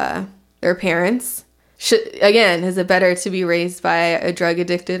from their parents. Is it better to be raised by a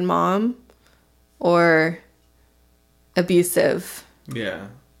drug-addicted mom or abusive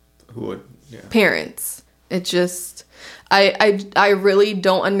parents? It just... I really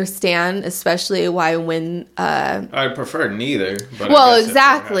don't understand, especially why when... I prefer neither. But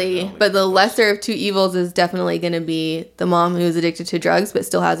exactly. But the lesser of two evils is definitely going to be the mom who's addicted to drugs but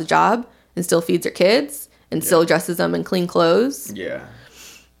still has a job and still feeds her kids and still dresses them in clean clothes. Yeah.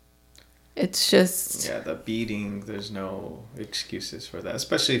 It's just... Yeah, the beating, there's no excuses for that,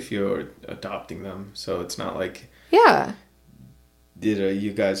 especially if you're adopting them. So it's not Yeah.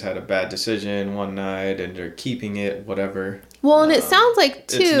 You guys had a bad decision one night and you're keeping it, whatever. Well, and it sounds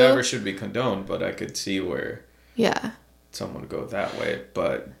too... It never should be condoned, but I could see where someone would go that way.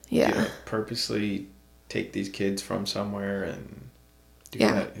 But purposely take these kids from somewhere and do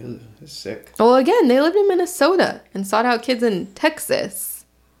that. Ew, it's sick. Well, again, they lived in Minnesota and sought out kids in Texas.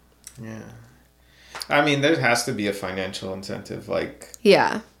 Yeah. I mean, there has to be a financial incentive, like...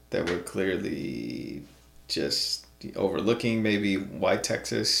 Yeah. That we're clearly just overlooking maybe why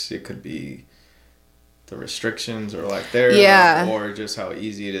Texas. It could be the restrictions or like there. Yeah. Or just how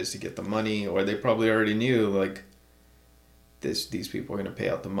easy it is to get the money. Or they probably already knew, like, these people are going to pay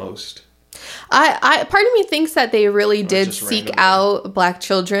out the most. I part of me thinks that they really did seek out black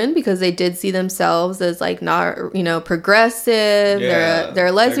children because they did see themselves as like not, you know, progressive. Yeah, they're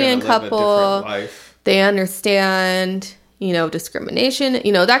a lesbian couple. They understand, you know, discrimination.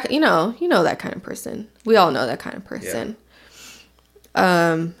 You know that that kind of person. We all know that kind of person.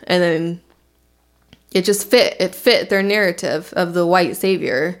 Yeah. And then it just fit their narrative of the white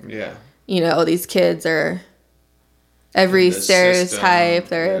savior. Yeah. You know, these kids are every stereotype.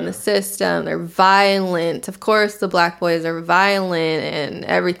 They're in the system. They're violent. Of course, the black boys are violent and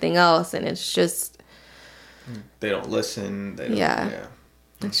everything else. And it's just... They don't listen. They don't, yeah.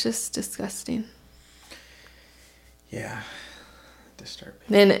 It's just disgusting. Yeah.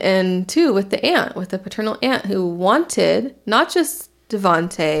 Disturbing. And too, with the paternal aunt who wanted not just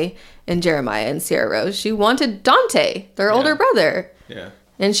Devontae and Jeremiah and Sierra Rose. She wanted Dante, their older brother. Yeah.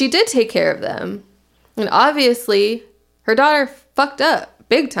 And she did take care of them. And obviously... Her daughter fucked up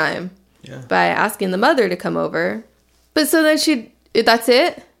big time by asking the mother to come over. But so then that's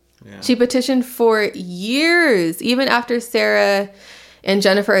it? Yeah. She petitioned for years, even after Sarah and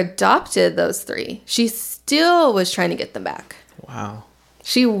Jennifer adopted those three. She still was trying to get them back. Wow.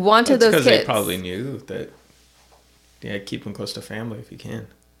 She wanted those kids. Because they probably knew that, keep them close to family if you can.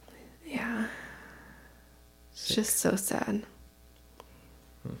 Yeah. It's just so sad.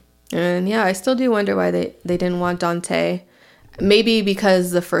 And I still do wonder why they didn't want Dante. Maybe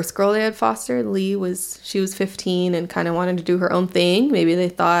because the first girl they had fostered, Lee, she was 15 and kind of wanted to do her own thing. Maybe they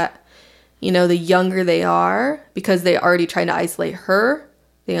thought, the younger they are, because they already tried to isolate her,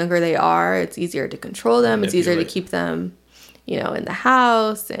 the younger they are, it's easier to control them. It's easier to keep them, in the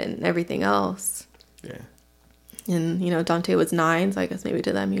house and everything else. Yeah. And, Dante was 9, so I guess maybe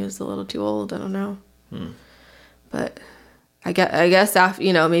to them he was a little too old. I don't know. But... I guess after,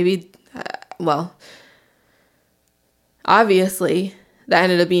 maybe, obviously that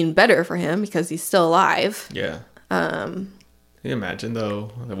ended up being better for him because he's still alive. Yeah. Can you imagine,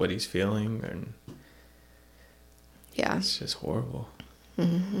 though, what he's feeling? And it's just horrible.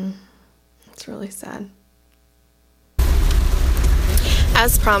 Mm-hmm. It's really sad.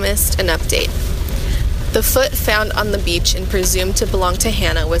 As promised, an update. The foot found on the beach and presumed to belong to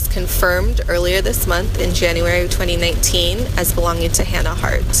Hannah was confirmed earlier this month in January 2019 as belonging to Hannah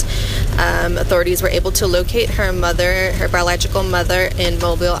Hart. Authorities were able to locate her biological mother in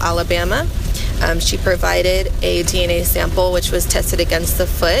Mobile, Alabama. She provided a DNA sample which was tested against the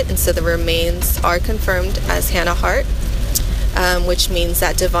foot, and so the remains are confirmed as Hannah Hart, which means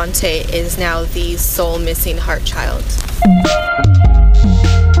that Devontae is now the sole missing Hart child.